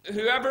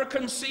who ever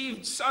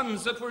conceived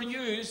sons that were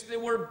used, they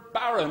were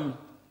barren.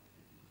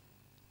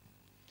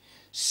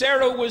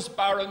 Sarah was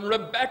barren.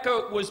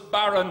 Rebecca was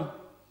barren.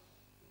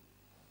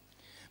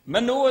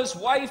 Manoah's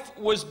wife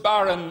was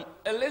barren.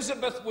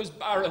 Elizabeth was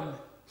barren.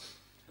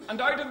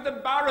 And out of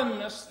the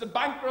barrenness, the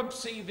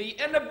bankruptcy, the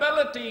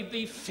inability,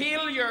 the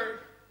failure,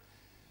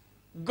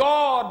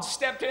 God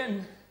stepped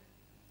in.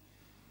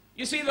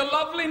 You see, the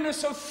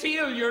loveliness of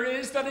failure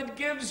is that it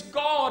gives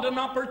God an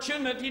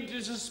opportunity to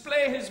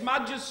display His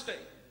majesty.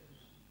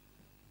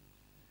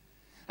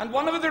 And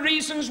one of the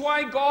reasons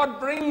why God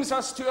brings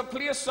us to a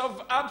place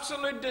of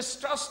absolute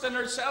distrust in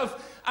ourselves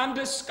and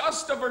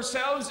disgust of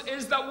ourselves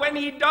is that when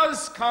He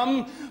does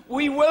come,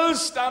 we will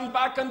stand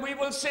back and we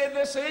will say,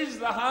 this is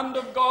the hand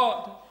of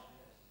God.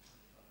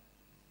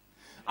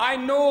 I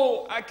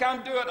know I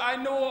can't do it. I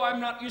know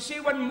I'm not. You see,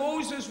 when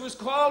Moses was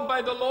called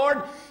by the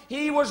Lord,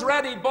 he was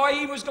ready. Boy,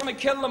 he was going to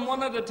kill them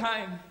one at a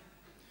time.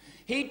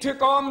 He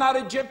took on that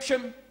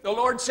Egyptian. The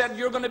Lord said,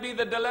 you're going to be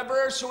the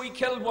deliverer. So he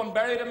killed one,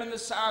 buried him in the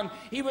sand.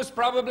 He was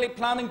probably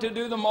planning to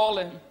do them all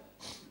in.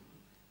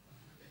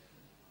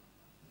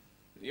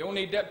 The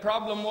only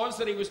problem was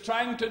that he was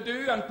trying to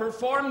do and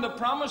perform the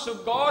promise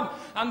of God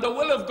and the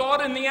will of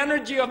God in the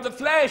energy of the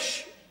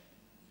flesh.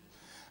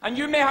 And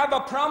you may have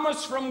a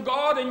promise from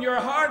God in your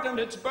heart and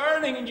it's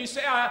burning and you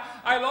say,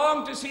 I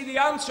long to see the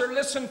answer.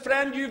 Listen,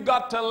 friend, you've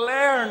got to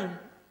learn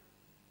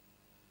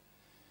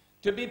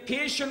to be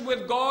patient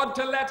with God,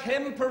 to let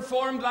Him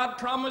perform that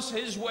promise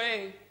His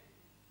way.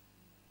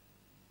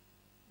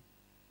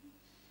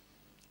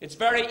 It's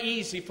very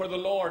easy for the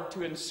Lord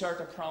to insert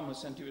a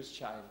promise into His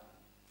child.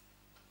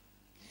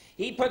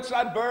 He puts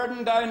that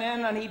burden down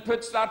in and He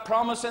puts that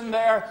promise in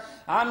there.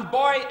 And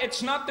boy,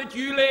 it's not that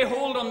you lay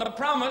hold on the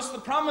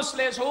promise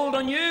lays hold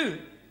on you.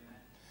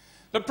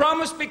 The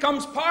promise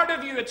becomes part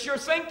of you. It's your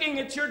thinking,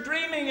 it's your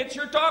dreaming, it's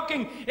your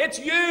talking, it's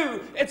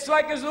you. It's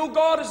like as though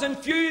God has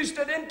infused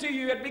it into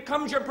you. It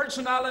becomes your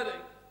personality.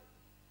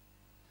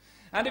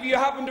 And if you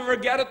happen to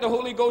forget it, the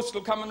Holy Ghost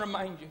will come and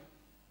remind you.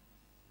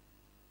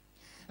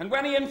 And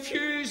when He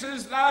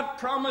infuses that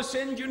promise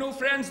in, you know,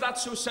 friends,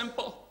 that's so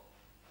simple.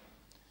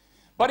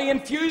 But He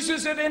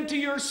infuses it into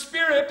your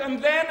spirit,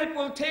 and then it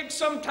will take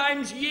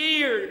sometimes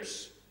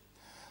years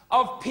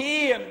of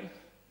pain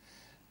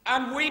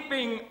and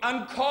weeping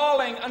and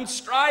calling and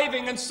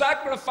striving and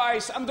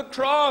sacrifice and the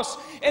cross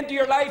into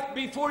your life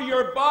before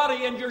your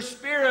body and your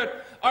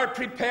spirit are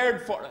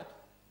prepared for it.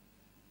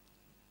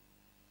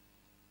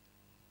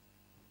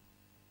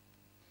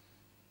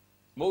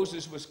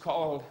 Moses was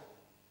called.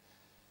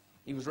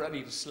 He was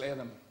ready to slay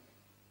them.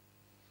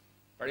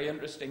 Very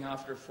interesting,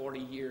 after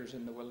 40 years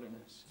in the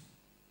wilderness.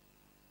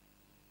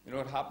 You know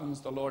what happens?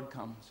 The Lord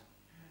comes,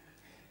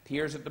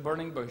 appears at the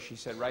burning bush. He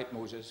said, right,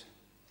 Moses,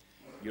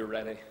 you're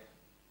ready.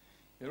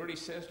 You know what He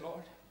says,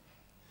 Lord?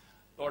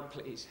 Lord,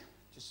 please,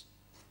 just,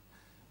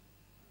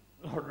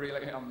 Lord,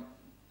 really, I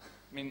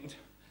mean,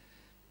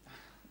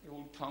 the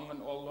old tongue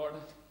and all, Lord.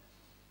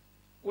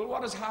 Well,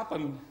 what has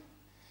happened?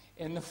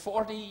 In the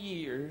 40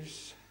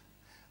 years,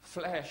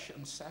 flesh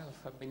and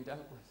self have been dealt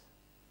with.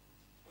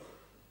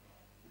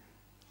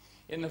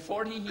 In the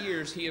 40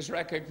 years, he has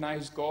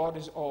recognized God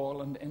is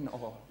all and in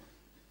all.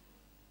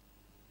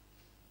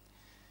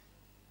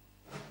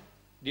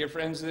 Dear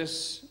friends,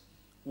 this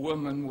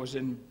woman was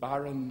in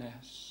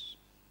barrenness.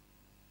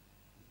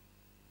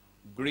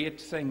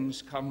 Great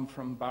things come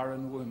from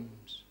barren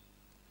wombs.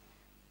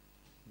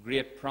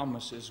 Great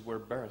promises were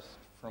birthed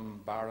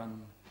from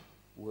barren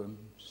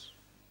wombs.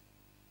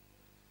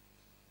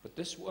 But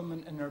this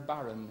woman, in her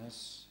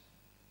barrenness,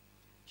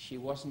 she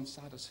wasn't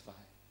satisfied.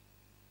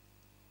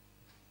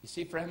 You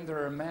see, friend,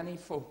 there are many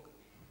folk,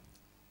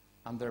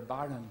 and they're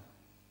barren,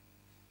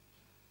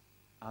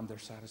 and they're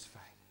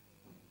satisfied.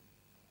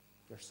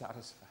 They're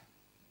satisfied.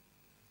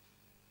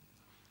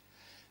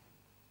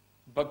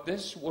 But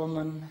this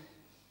woman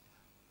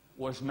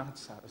was not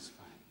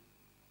satisfied.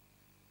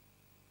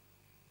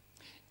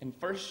 In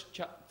 1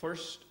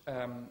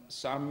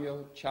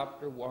 Samuel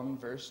chapter 1,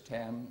 verse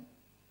 10,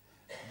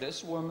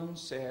 this woman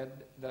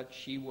said that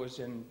she was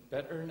in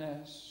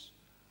bitterness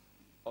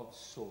of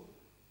soul.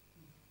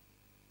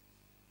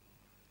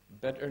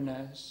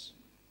 Bitterness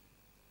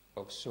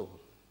of soul.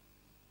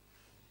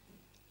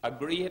 A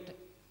great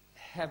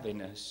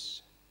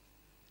heaviness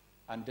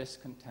and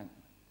discontentment.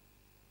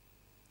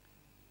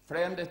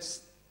 Friend,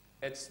 it's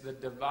the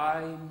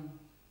divine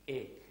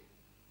ache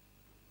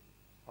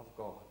of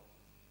God.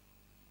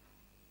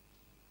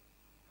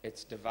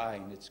 It's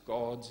divine. It's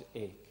God's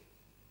ache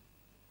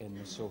in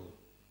the soul.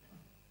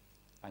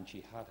 And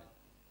she had it.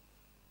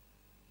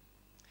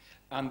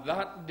 And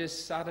that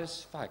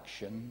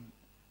dissatisfaction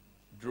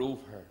drove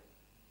her.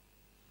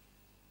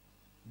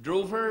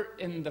 Drove her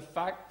in the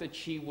fact that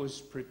she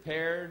was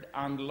prepared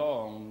and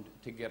longed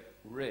to get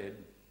rid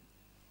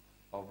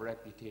of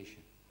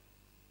reputation.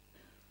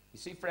 You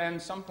see,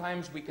 friends,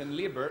 sometimes we can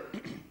labor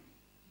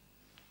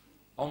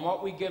on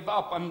what we give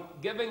up, and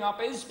giving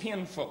up is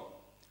painful.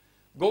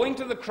 Going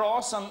to the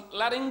cross and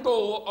letting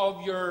go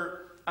of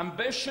your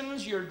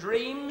ambitions, your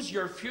dreams,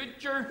 your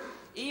future,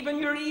 even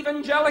your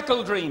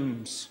evangelical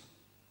dreams.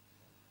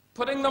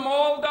 Putting them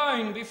all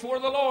down before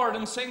the Lord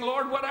and saying,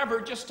 Lord,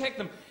 whatever, just take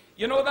them.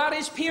 You know, that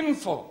is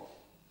painful.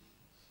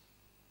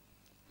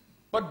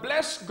 But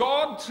bless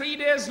God, 3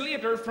 days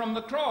later from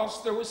the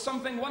cross, there was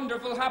something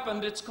wonderful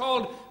happened. It's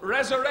called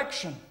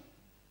resurrection.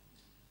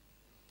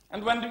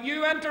 And when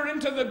you enter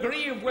into the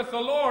grave with the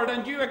Lord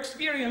and you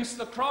experience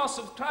the cross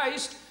of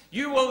Christ,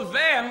 you will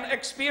then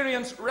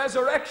experience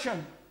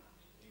resurrection.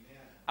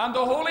 Amen. And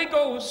the Holy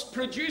Ghost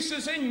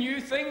produces in you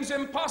things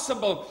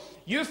impossible.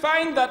 You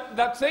find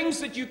that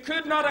things that you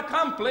could not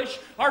accomplish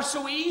are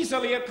so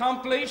easily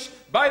accomplished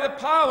by the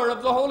power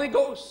of the Holy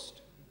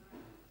Ghost.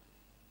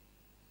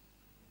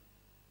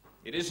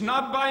 It is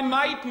not by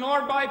might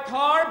nor by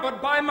power,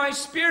 but by my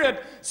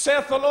Spirit,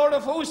 saith the Lord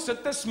of hosts,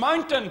 that this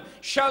mountain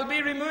shall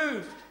be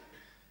removed.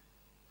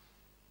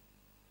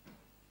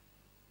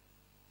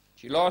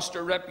 She lost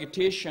her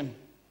reputation.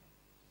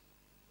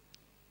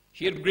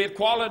 She had great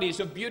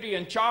qualities of beauty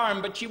and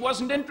charm, but she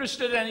wasn't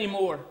interested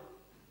anymore.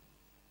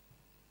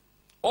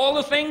 All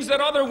the things that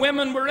other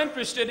women were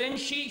interested in,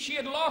 she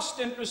had lost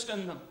interest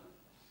in them.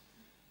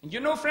 And you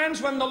know,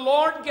 friends, when the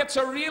Lord gets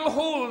a real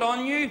hold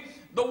on you,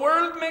 the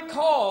world may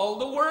call,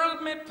 the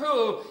world may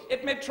pull,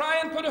 it may try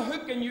and put a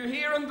hook in you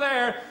here and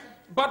there,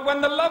 but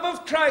when the love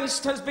of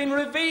Christ has been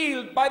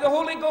revealed by the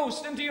Holy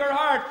Ghost into your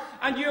heart,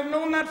 and you have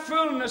known that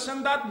fullness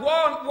and that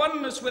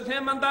oneness with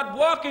Him and that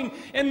walking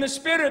in the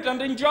Spirit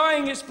and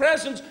enjoying His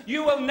presence,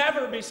 you will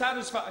never be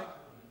satisfied.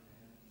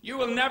 You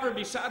will never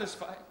be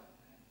satisfied.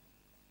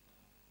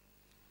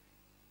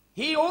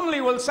 He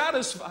only will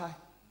satisfy.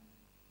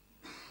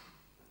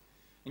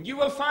 And you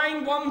will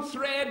find one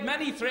thread,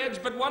 many threads,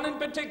 but one in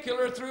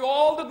particular, through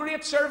all the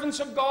great servants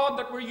of God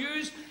that were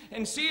used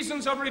in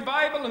seasons of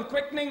revival and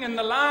quickening in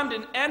the land,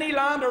 in any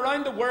land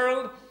around the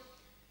world,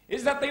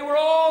 is that they were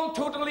all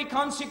totally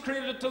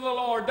consecrated to the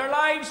Lord. Their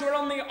lives were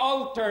on the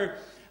altar,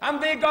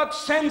 and they got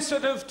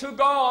sensitive to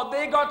God.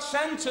 They got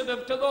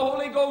sensitive to the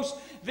Holy Ghost.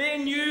 They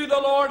knew the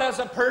Lord as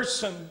a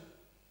person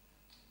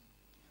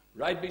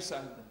right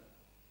beside them.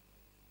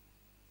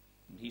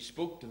 And He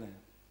spoke to them.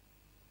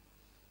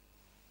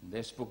 And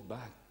they spoke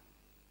back.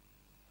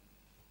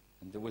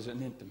 And there was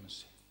an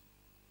intimacy.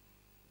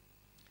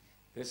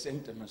 This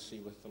intimacy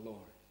with the Lord.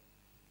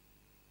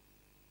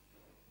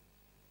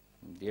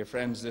 And dear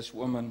friends, this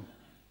woman,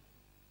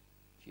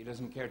 she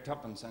doesn't care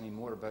tuppence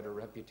anymore about her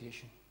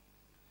reputation.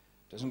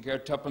 Doesn't care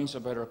tuppence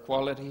about her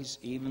qualities,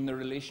 even the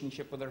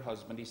relationship with her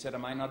husband. He said,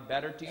 am I not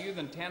better to you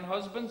than 10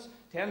 husbands,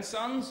 10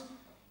 sons?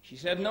 She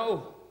said,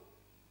 no.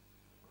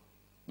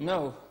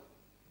 No.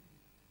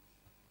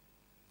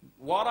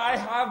 What I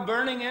have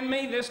burning in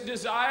me, this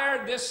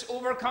desire, this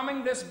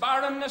overcoming, this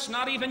barrenness,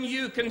 not even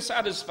you can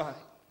satisfy.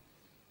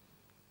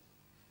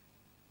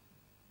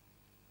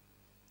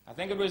 I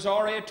think it was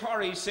R.A.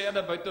 Torrey said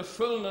about the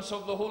fullness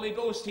of the Holy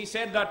Ghost. He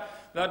said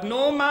that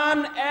no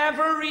man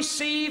ever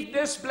received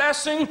this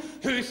blessing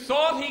who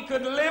thought he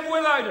could live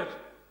without it.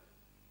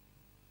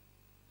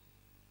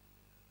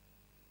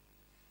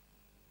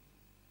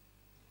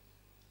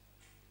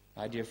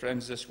 My dear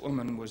friends, this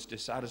woman was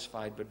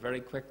dissatisfied, but very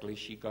quickly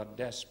she got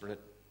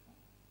desperate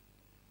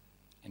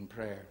in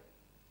prayer.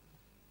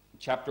 In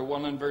chapter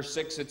 1 and verse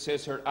 6 it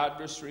says, her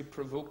adversary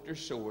provoked her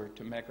sore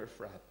to make her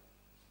fret.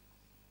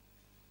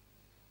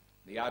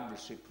 The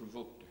adversary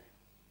provoked her.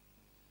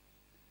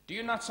 Do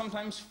you not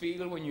sometimes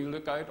feel when you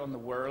look out on the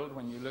world,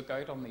 when you look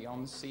out on the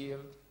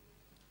unsaved,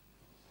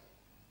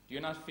 Do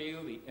you not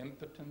feel the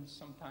impotence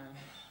sometimes?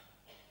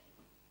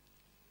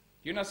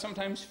 Do you not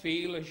sometimes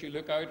feel as you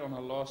look out on a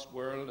lost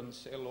world and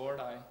say, Lord,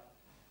 I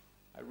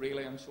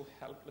really am so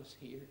helpless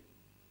here?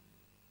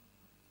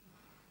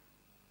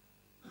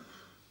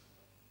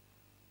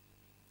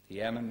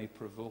 The enemy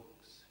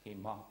provokes, he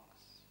mocks.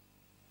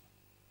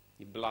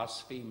 He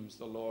blasphemes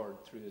the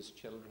Lord through his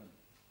children.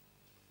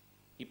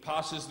 He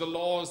passes the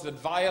laws that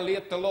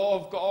violate the law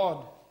of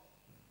God.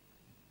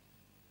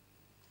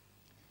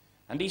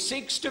 And he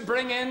seeks to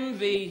bring in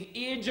the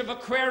age of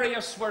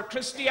Aquarius, where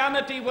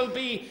Christianity will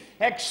be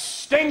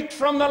extinct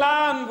from the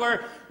land,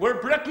 where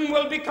Britain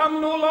will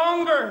become no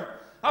longer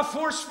a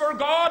force for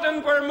God,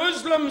 and where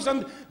Muslims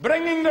and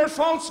bringing their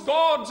false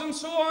gods and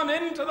so on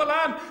into the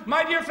land.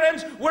 My dear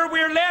friends, where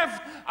we're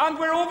left and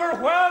we're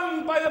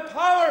overwhelmed by the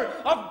power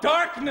of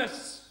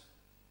darkness,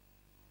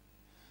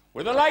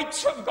 where the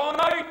lights have gone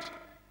out,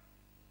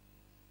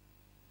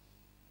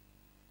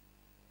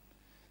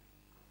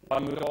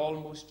 one would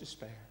almost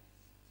despair.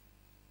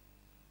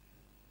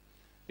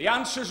 The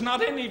answer's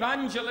not in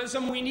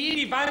evangelism. We need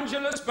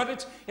evangelists,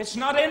 but it's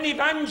not in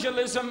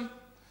evangelism.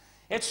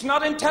 It's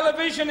not in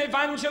television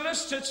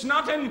evangelists. It's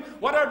not in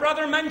what our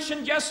brother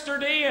mentioned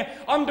yesterday,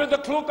 under the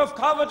cloak of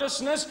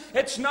covetousness.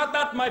 It's not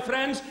that, my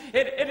friends.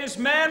 It is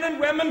men and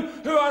women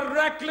who are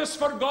reckless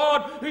for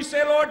God, who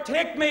say, Lord,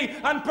 take me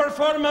and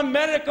perform a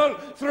miracle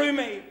through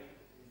me.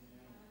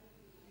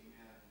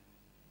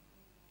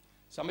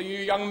 Some of you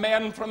young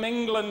men from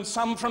England,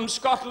 some from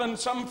Scotland,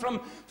 some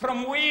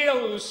from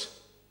Wales.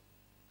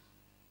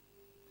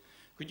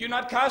 Could you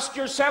not cast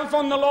yourself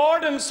on the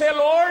Lord and say,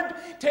 Lord,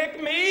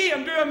 take me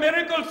and do a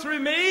miracle through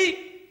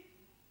me?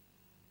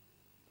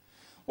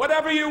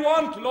 Whatever you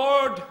want,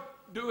 Lord,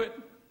 do it.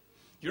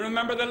 Do you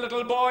remember the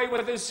little boy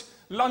with his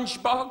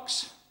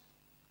lunchbox?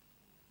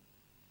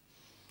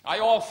 I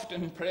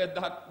often prayed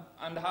that,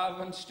 and have,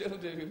 and still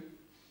do.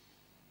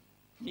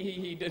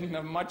 He didn't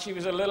have much. He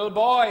was a little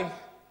boy.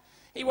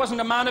 He wasn't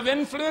a man of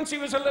influence. He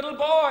was a little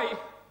boy.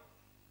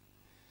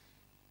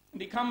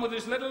 And he come with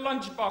his little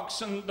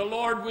lunchbox, and the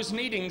Lord was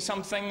needing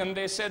something, and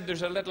they said,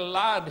 there's a little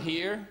lad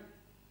here,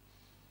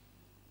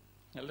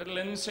 a little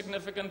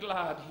insignificant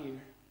lad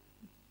here.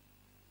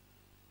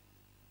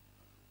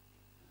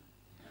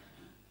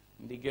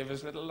 And he gave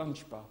his little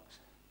lunchbox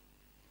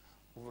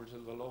over to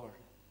the Lord.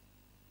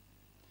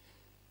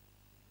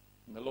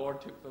 And the Lord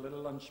took the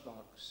little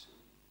lunchbox.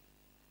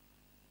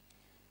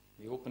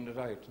 He opened it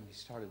out, and he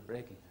started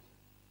breaking it.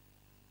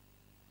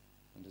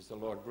 And as the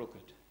Lord broke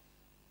it,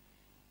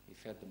 he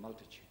fed the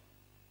multitude.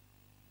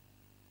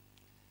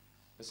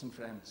 Listen,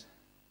 friends,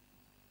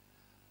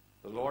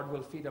 the Lord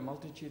will feed a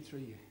multitude through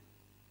you.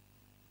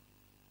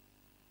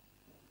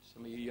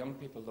 Some of you young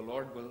people, the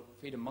Lord will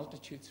feed a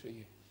multitude through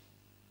you.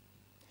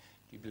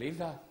 Do you believe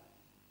that?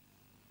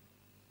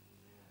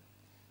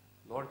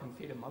 The Lord can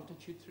feed a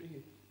multitude through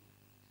you.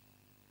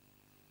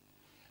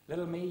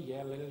 Little me,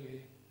 yeah, little you.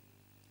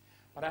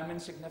 But I'm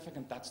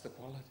insignificant. That's the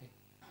quality.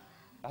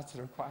 That's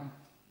the requirement.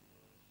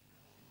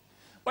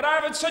 But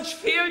I've had such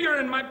failure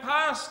in my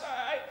past.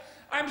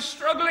 I'm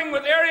struggling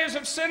with areas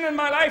of sin in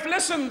my life.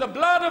 Listen, the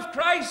blood of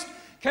Christ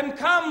can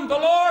come. The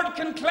Lord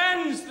can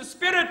cleanse. The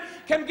Spirit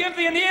can give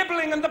the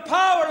enabling and the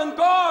power. And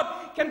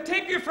God can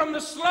take you from the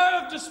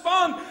slough of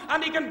despond.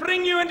 And He can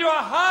bring you into a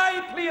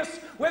high place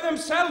with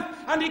Himself.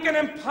 And He can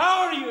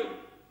empower you.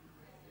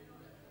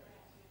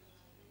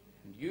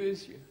 And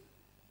use you.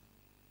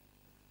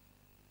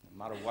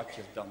 No matter what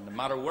you've done. No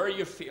matter where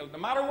you failed. No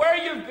matter where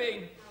you've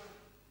been.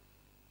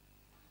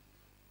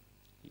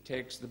 He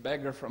takes the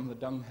beggar from the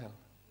dunghill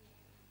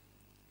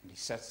and He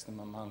sets them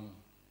among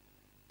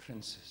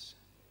princes.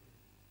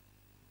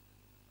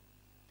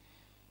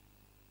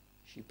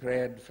 She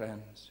prayed,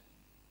 friends.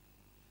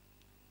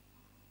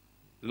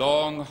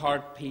 Long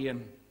heart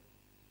pain,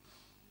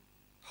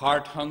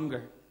 heart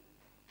hunger,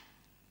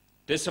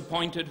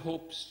 disappointed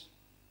hopes,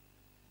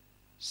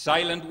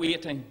 silent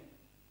waiting,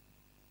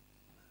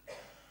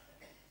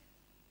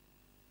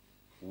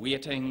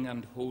 waiting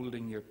and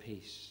holding your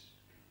peace,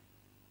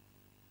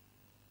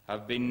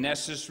 have been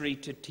necessary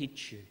to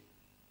teach you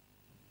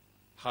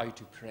how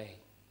to pray,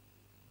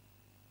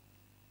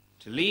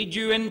 to lead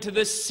you into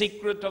the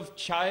secret of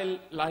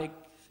childlike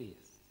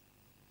faith,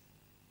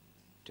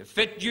 to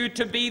fit you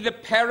to be the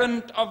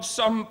parent of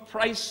some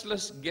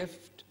priceless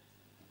gift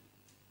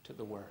to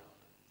the world.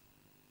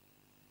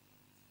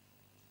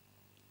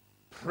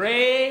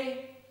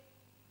 Pray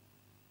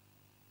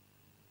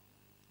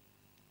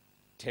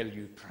till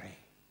you pray.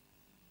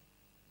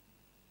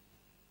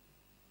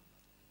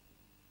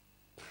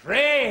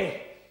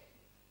 Pray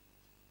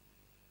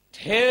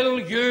till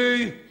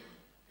you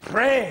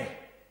pray.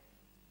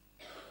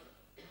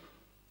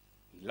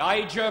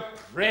 Elijah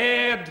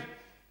prayed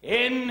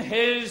in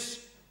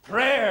his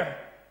prayer,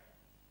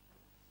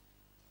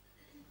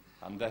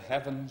 and the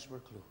heavens were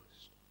closed.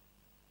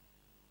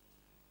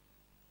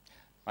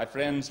 My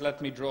friends,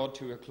 let me draw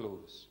to a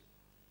close.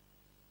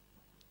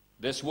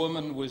 This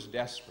woman was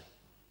desperate.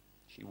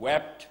 She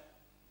wept.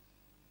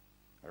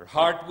 Her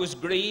heart was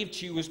grieved.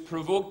 She was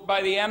provoked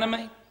by the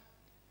enemy.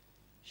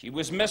 She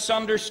was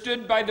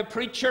misunderstood by the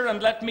preacher,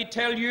 and let me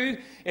tell you,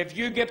 if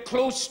you get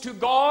close to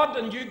God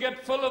and you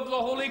get full of the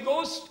Holy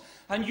Ghost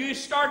and you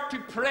start to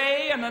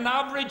pray in an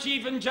average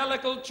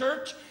evangelical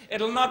church,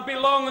 it'll not be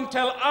long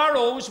until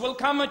arrows will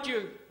come at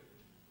you.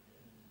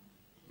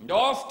 And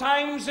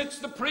oftentimes it's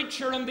the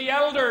preacher and the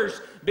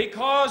elders,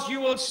 because you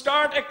will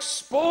start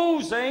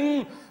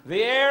exposing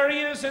the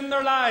areas in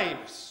their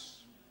lives.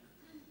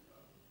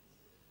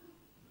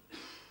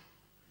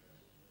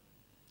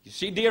 You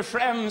see, dear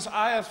friends,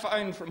 I have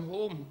found from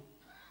home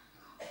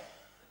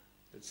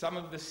that some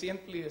of the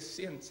saintliest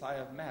saints I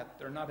have met,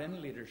 they're not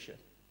in leadership.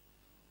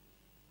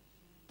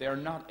 They're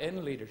not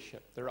in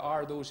leadership. There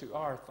are those who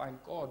are,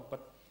 thank God,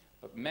 but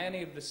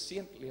many of the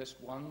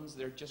saintliest ones,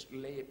 they're just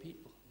lay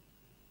people.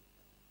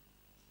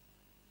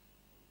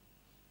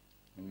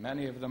 And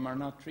many of them are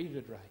not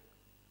treated right.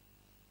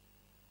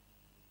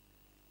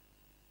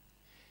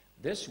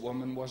 This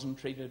woman wasn't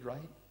treated right.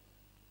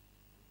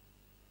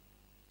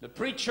 The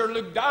preacher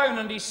looked down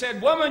and he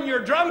said, "Woman,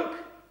 you're drunk."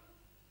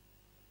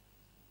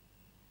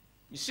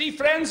 You see,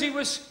 friends, he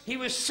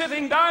was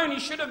sitting down. He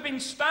should have been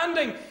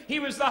standing. He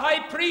was the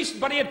high priest,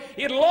 but he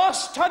had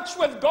lost touch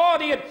with God.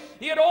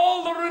 He had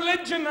all the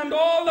religion and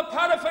all the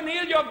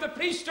paraphernalia of the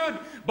priesthood,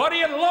 but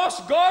he had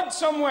lost God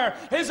somewhere.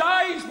 His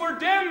eyes were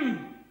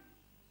dim.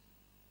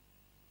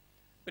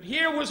 But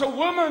here was a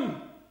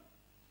woman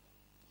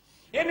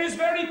in his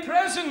very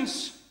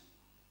presence,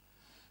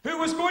 who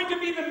was going to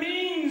be the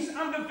means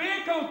and the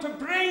vehicle to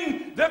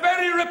bring the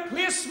very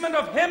replacement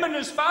of him and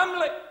his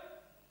family.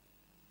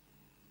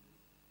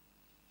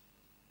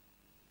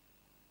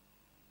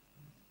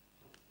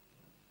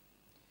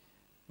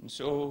 And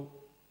so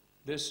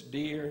this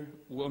dear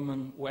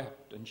woman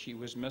wept, and she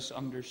was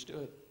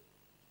misunderstood.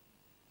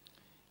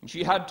 And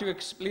she had to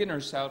explain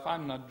herself.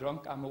 "I'm not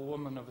drunk, I'm a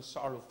woman of a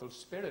sorrowful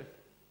spirit."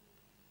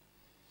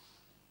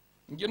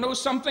 You know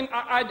something?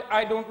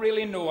 I don't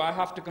really know. I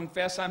have to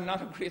confess I'm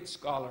not a great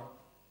scholar.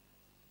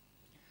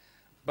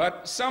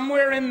 But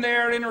somewhere in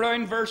there, in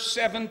around verse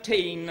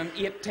 17 and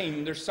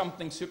 18, there's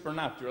something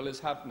supernatural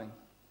is happening.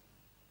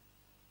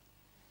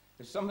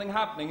 There's something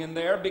happening in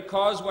there,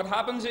 because what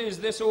happens is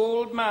this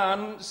old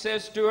man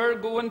says to her,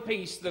 "Go in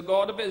peace, the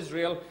God of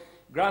Israel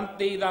grant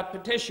thee that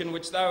petition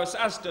which thou hast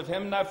asked of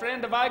him." Now,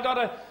 friend, if I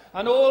got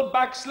an old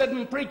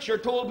backslidden preacher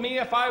told me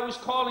if I was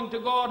calling to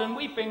God and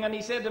weeping, and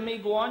he said to me,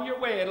 "Go on your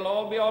way, it'll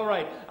all be all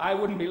right," I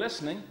wouldn't be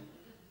listening.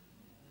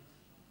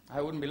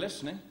 I wouldn't be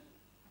listening.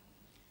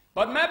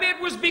 But maybe it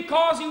was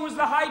because he was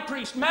the high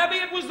priest. Maybe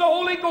it was the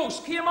Holy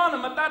Ghost came on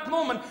him at that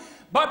moment.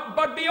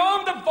 But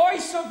beyond the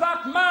voice of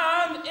that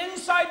man,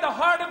 inside the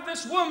heart of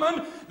this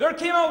woman, there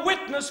came a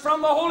witness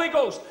from the Holy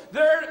Ghost.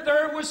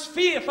 There was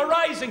faith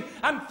arising,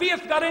 and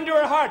faith got into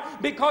her heart,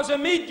 because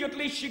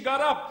immediately she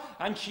got up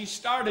and she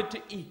started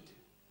to eat.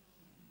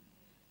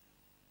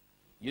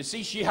 You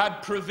see, she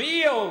had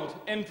prevailed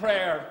in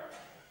prayer.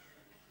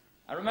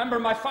 I remember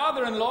my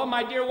father-in-law,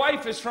 my dear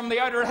wife, is from the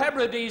Outer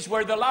Hebrides,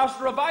 where the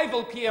last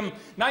revival came,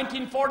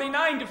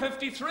 1949 to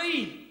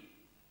 53.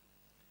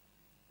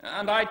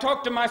 And I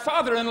talked to my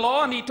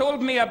father-in-law, and he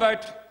told me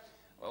about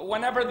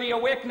whenever the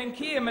awakening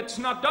came. It's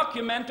not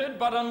documented,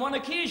 but on one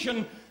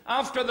occasion,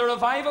 after the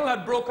revival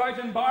had broke out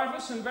in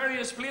Barvis and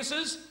various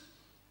places,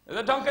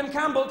 the Duncan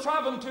Campbell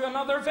travelled to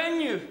another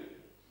venue.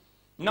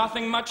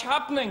 Nothing much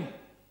happening.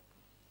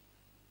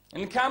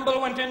 And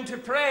Campbell went in to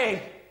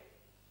pray.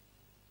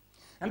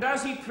 And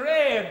as he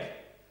prayed,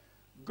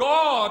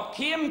 God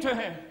came to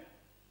him.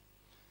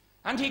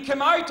 And he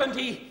came out and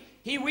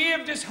he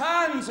waved his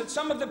hands at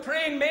some of the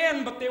praying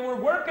men, but they were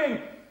working.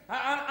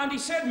 And he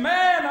said,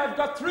 "Man, I've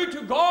got through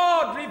to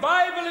God.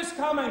 Revival is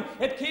coming."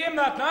 It came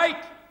that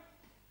night.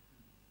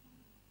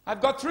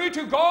 "I've got through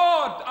to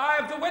God. I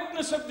have the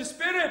witness of the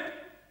Spirit."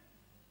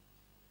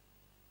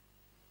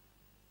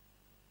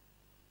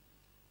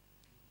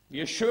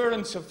 The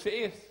assurance of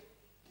faith.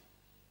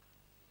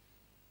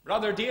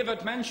 Brother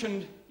David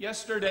mentioned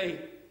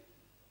yesterday,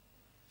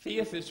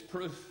 faith is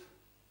proof.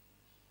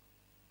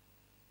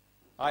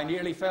 I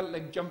nearly felt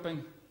like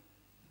jumping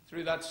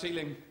through that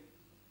ceiling.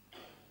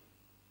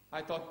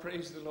 I thought,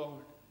 praise the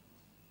Lord.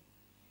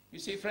 You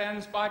see,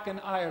 friends, back in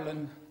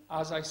Ireland,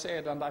 as I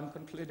said, and I'm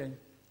concluding,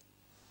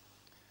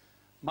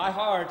 my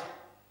heart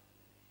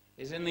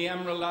is in the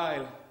Emerald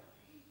Isle.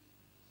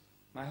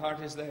 My heart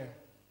is there.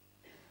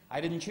 I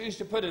didn't choose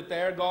to put it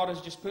there. God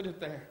has just put it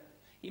there.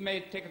 He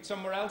may take it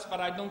somewhere else, but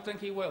I don't think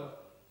he will.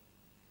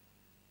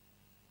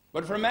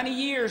 But for many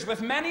years,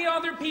 with many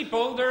other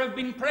people, there have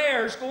been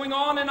prayers going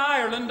on in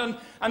Ireland,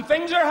 and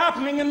things are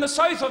happening in the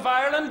south of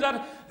Ireland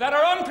that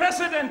are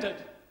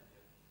unprecedented.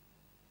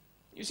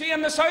 You see,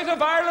 in the south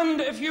of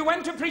Ireland, if you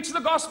went to preach the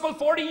gospel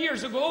 40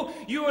 years ago,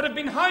 you would have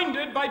been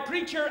hounded by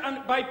preacher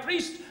and by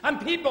priest and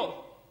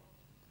people.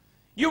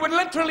 You would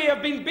literally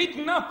have been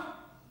beaten up.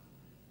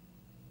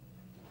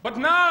 But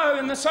now,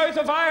 in the south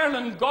of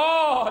Ireland,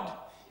 God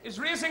is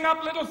raising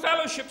up little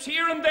fellowships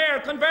here and there,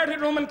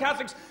 converted Roman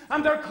Catholics,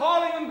 and they're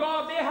calling on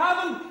God. They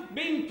haven't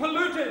been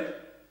polluted.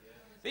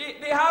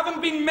 They haven't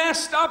been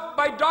messed up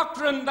by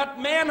doctrine that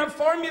men have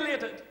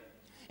formulated.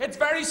 It's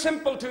very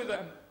simple to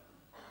them.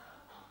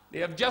 They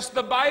have just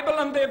the Bible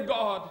and they have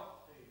God.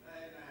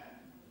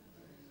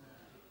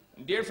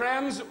 And dear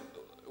friends,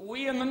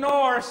 we in the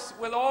north,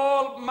 with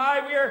all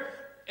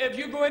if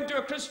you go into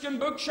a Christian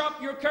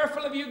bookshop, you're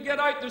careful if you get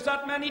out. There's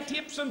that many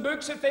tapes and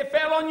books. If they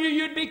fell on you,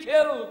 you'd be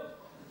killed.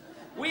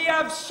 We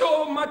have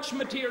so much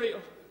material.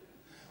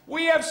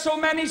 We have so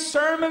many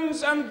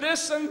sermons and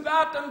this and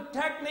that and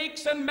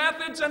techniques and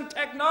methods and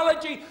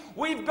technology.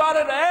 We've got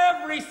it,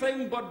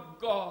 everything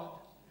but God.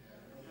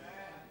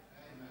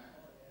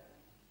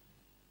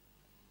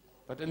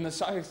 But in the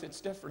south, it's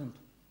different.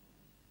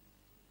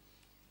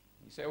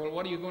 You say, well,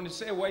 what are you going to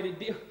say?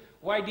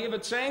 Why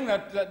David saying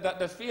that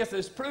the faith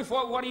is proof?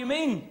 What do you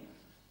mean?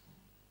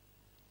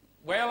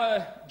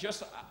 Well,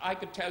 I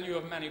could tell you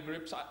of many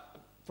groups.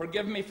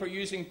 Forgive me for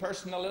using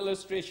personal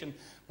illustration,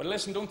 but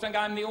listen, don't think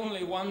I'm the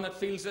only one that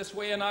feels this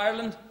way in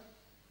Ireland.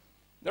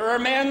 There are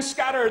men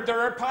scattered.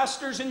 There are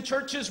pastors in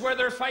churches where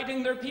they're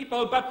fighting their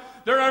people, but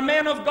there are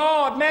men of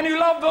God, men who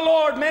love the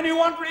Lord, men who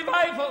want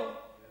revival.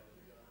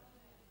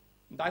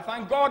 And I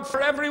thank God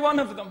for every one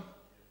of them,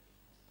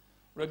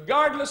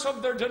 regardless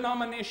of their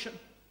denomination.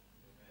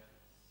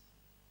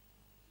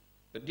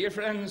 But dear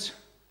friends,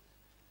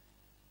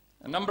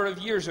 a number of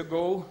years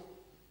ago,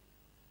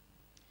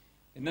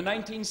 in the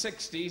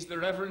 1960s, the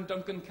Reverend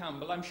Duncan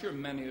Campbell, I'm sure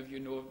many of you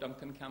know of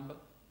Duncan Campbell.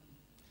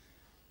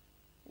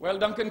 Well,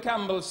 Duncan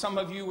Campbell, some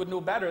of you would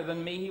know better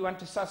than me, he went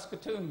to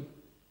Saskatoon.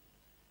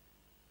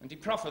 And he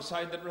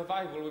prophesied that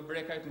revival would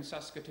break out in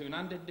Saskatoon,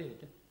 and it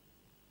did.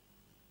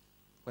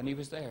 When he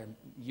was there,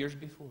 years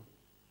before.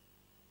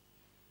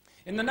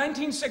 In the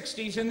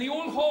 1960s, in the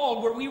old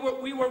hall where we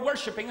were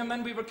worshipping and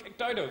then we were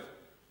kicked out of.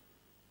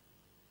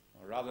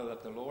 Or rather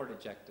that the Lord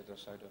ejected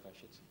us out of, I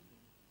should say.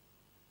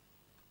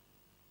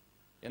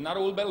 In that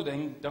old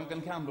building,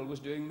 Duncan Campbell was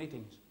doing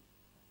meetings.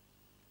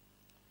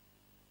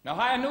 Now,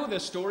 how I know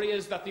this story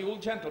is that the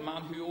old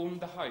gentleman who owned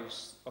the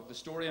house of the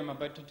story I'm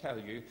about to tell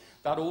you,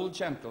 that old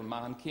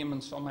gentleman came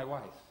and saw my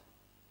wife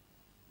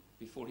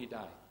before he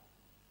died.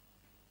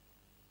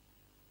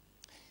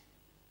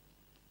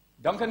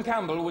 Duncan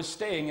Campbell was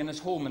staying in his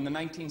home in the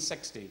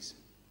 1960s.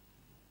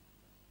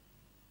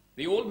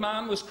 The old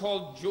man was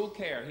called Joe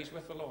Kerr. He's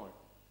with the Lord.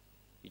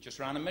 He just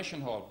ran a mission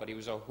hall, but he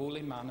was a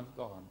holy man of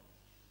God.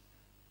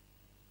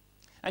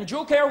 And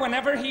Joe Kerr,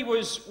 whenever he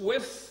was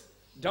with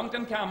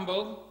Duncan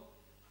Campbell,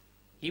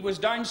 he was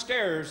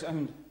downstairs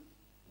and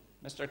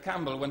Mr.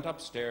 Campbell went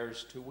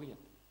upstairs to wait.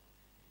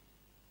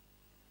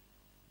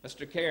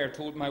 Mr. Kerr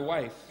told my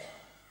wife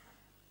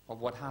of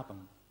what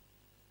happened.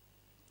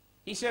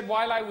 He said,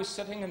 while I was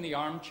sitting in the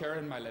armchair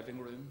in my living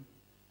room,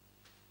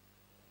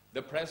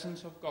 the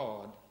presence of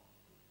God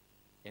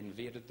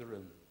invaded the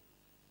room.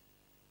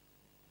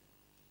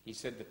 He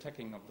said the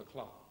ticking of the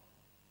clock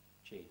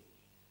changed.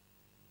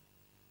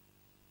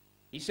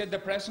 He said the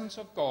presence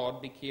of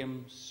God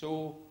became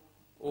so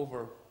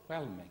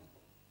overwhelming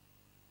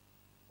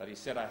that he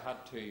said I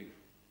had to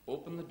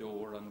open the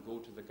door and go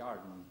to the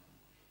garden.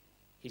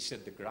 He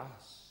said the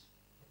grass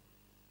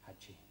had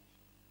changed.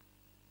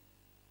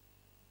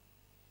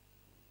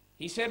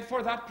 He said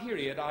for that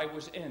period I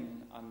was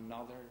in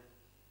another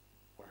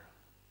world.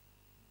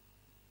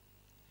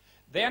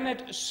 Then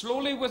it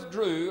slowly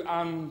withdrew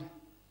and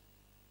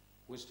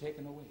was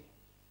taken away.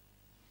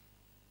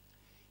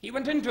 He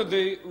went into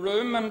the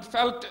room and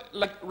felt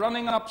like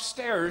running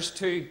upstairs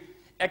to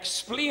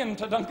explain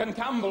to Duncan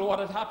Campbell what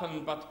had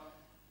happened, but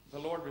the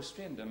Lord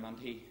restrained him and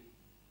he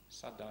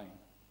sat down.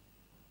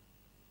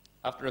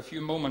 After a few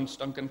moments,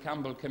 Duncan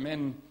Campbell came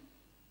in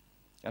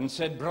and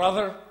said,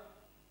 "Brother,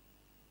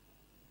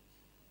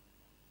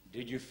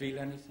 did you feel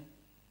anything?"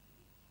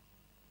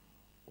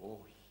 "Oh,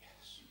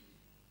 yes,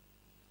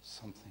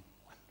 something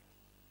wonderful."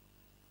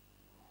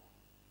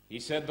 He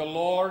said, "The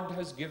Lord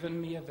has given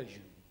me a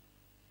vision.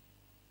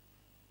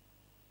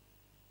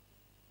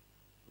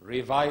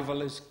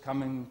 Revival is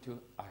coming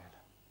to Ireland.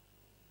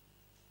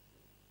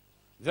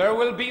 There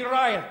will be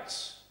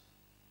riots,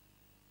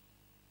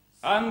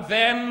 and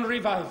then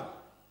revival."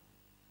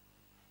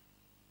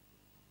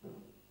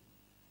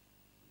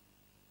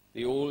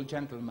 The old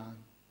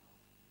gentleman,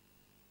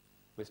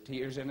 with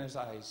tears in his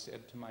eyes,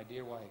 said to my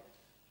dear wife,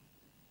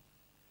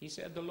 he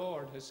said, "The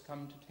Lord has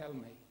come to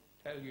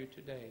tell you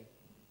today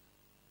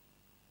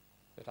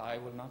that I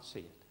will not see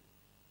it,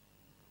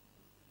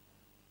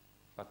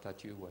 but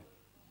that you will."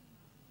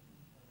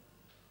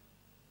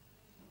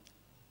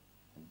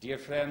 And dear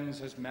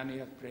friends, as many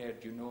have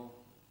prayed, you know,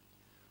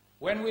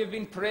 when we've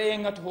been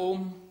praying at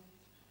home,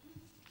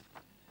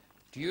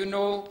 do you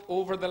know,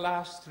 over the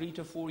last 3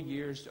 to 4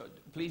 years,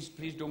 please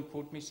don't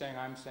quote me saying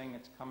I'm saying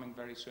it's coming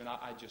very soon.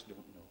 I just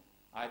don't know.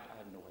 I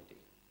have no idea.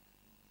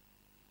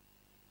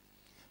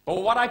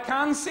 But what I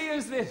can say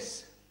is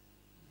this,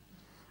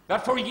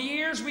 that for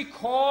years we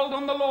called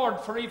on the Lord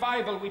for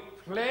revival. We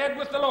pled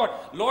with the Lord,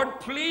 "Lord,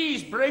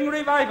 please bring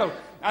revival."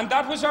 And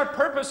that was our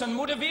purpose and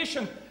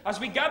motivation as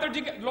we gathered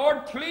together.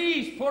 "Lord,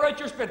 please pour out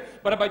your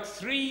Spirit." But about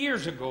 3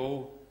 years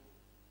ago,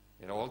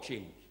 it all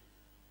changed.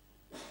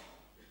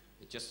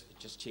 It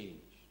just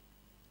changed.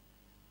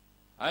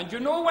 And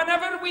you know,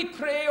 whenever we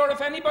pray, or if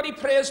anybody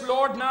prays,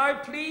 Lord, now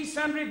please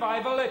send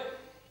revival,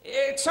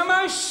 it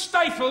somehow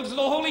stifles the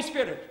Holy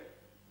Spirit.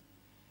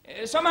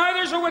 Somehow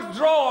there's a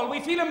withdrawal.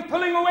 We feel him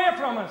pulling away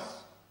from us.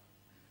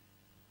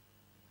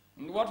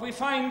 And what we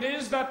find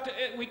is that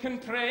we can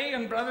pray,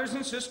 and brothers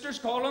and sisters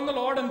call on the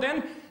Lord, and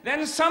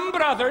then some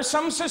brothers,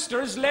 some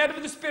sisters, led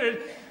of the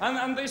Spirit,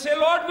 and they say,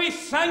 Lord, we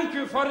thank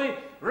you for the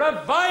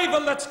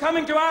revival that's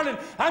coming to Ireland.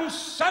 And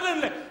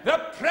suddenly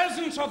the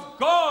presence of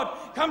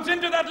God comes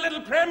into that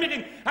little prayer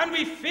meeting, and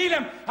we feel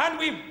him, and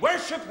we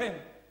worship him.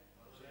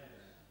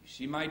 You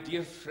see, my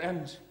dear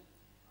friends,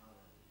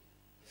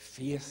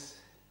 faith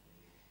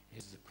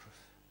is the proof.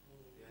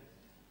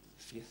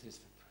 Faith is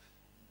the proof.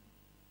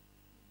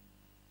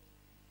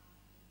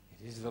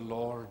 It is the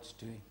Lord's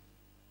doing.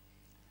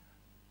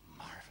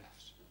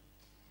 Marvelous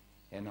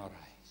in our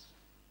eyes.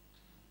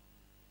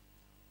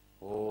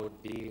 Oh,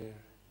 dear,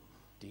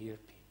 dear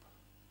people.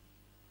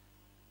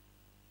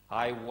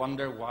 I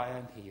wonder why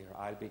I'm here.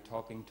 I'll be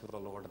talking to the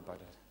Lord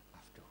about it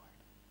afterward.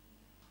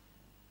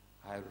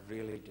 I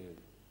really do.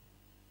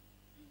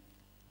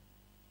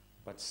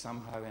 But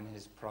somehow in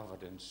his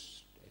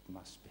providence it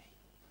must be.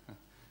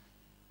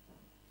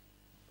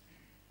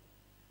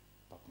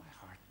 But my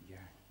heart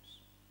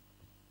yearns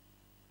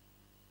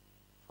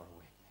for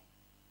awakening.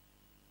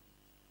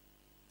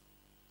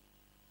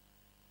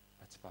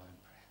 Let's bow in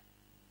prayer.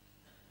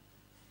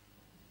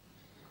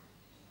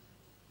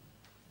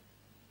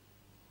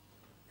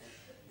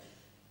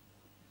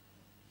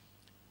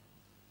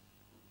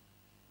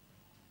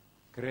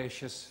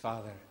 Gracious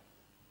Father,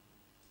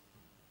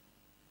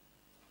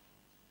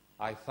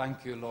 I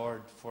thank you,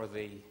 Lord, for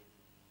the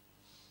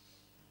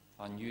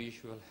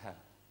unusual help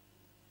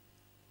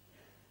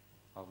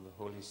of the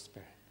Holy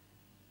Spirit.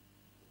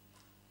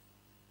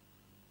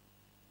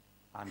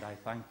 And I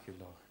thank you,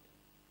 Lord.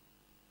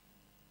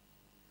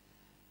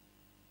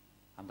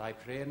 And I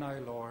pray now,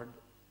 Lord,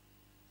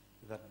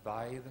 that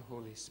by the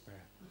Holy Spirit,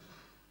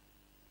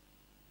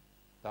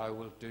 thou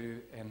wilt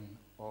do in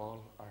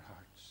all our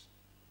hearts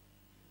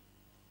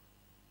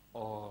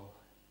all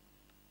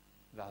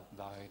that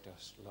thou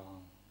dost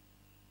long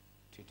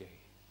to do.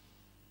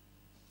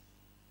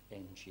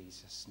 In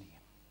Jesus' name,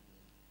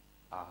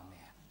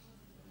 amen.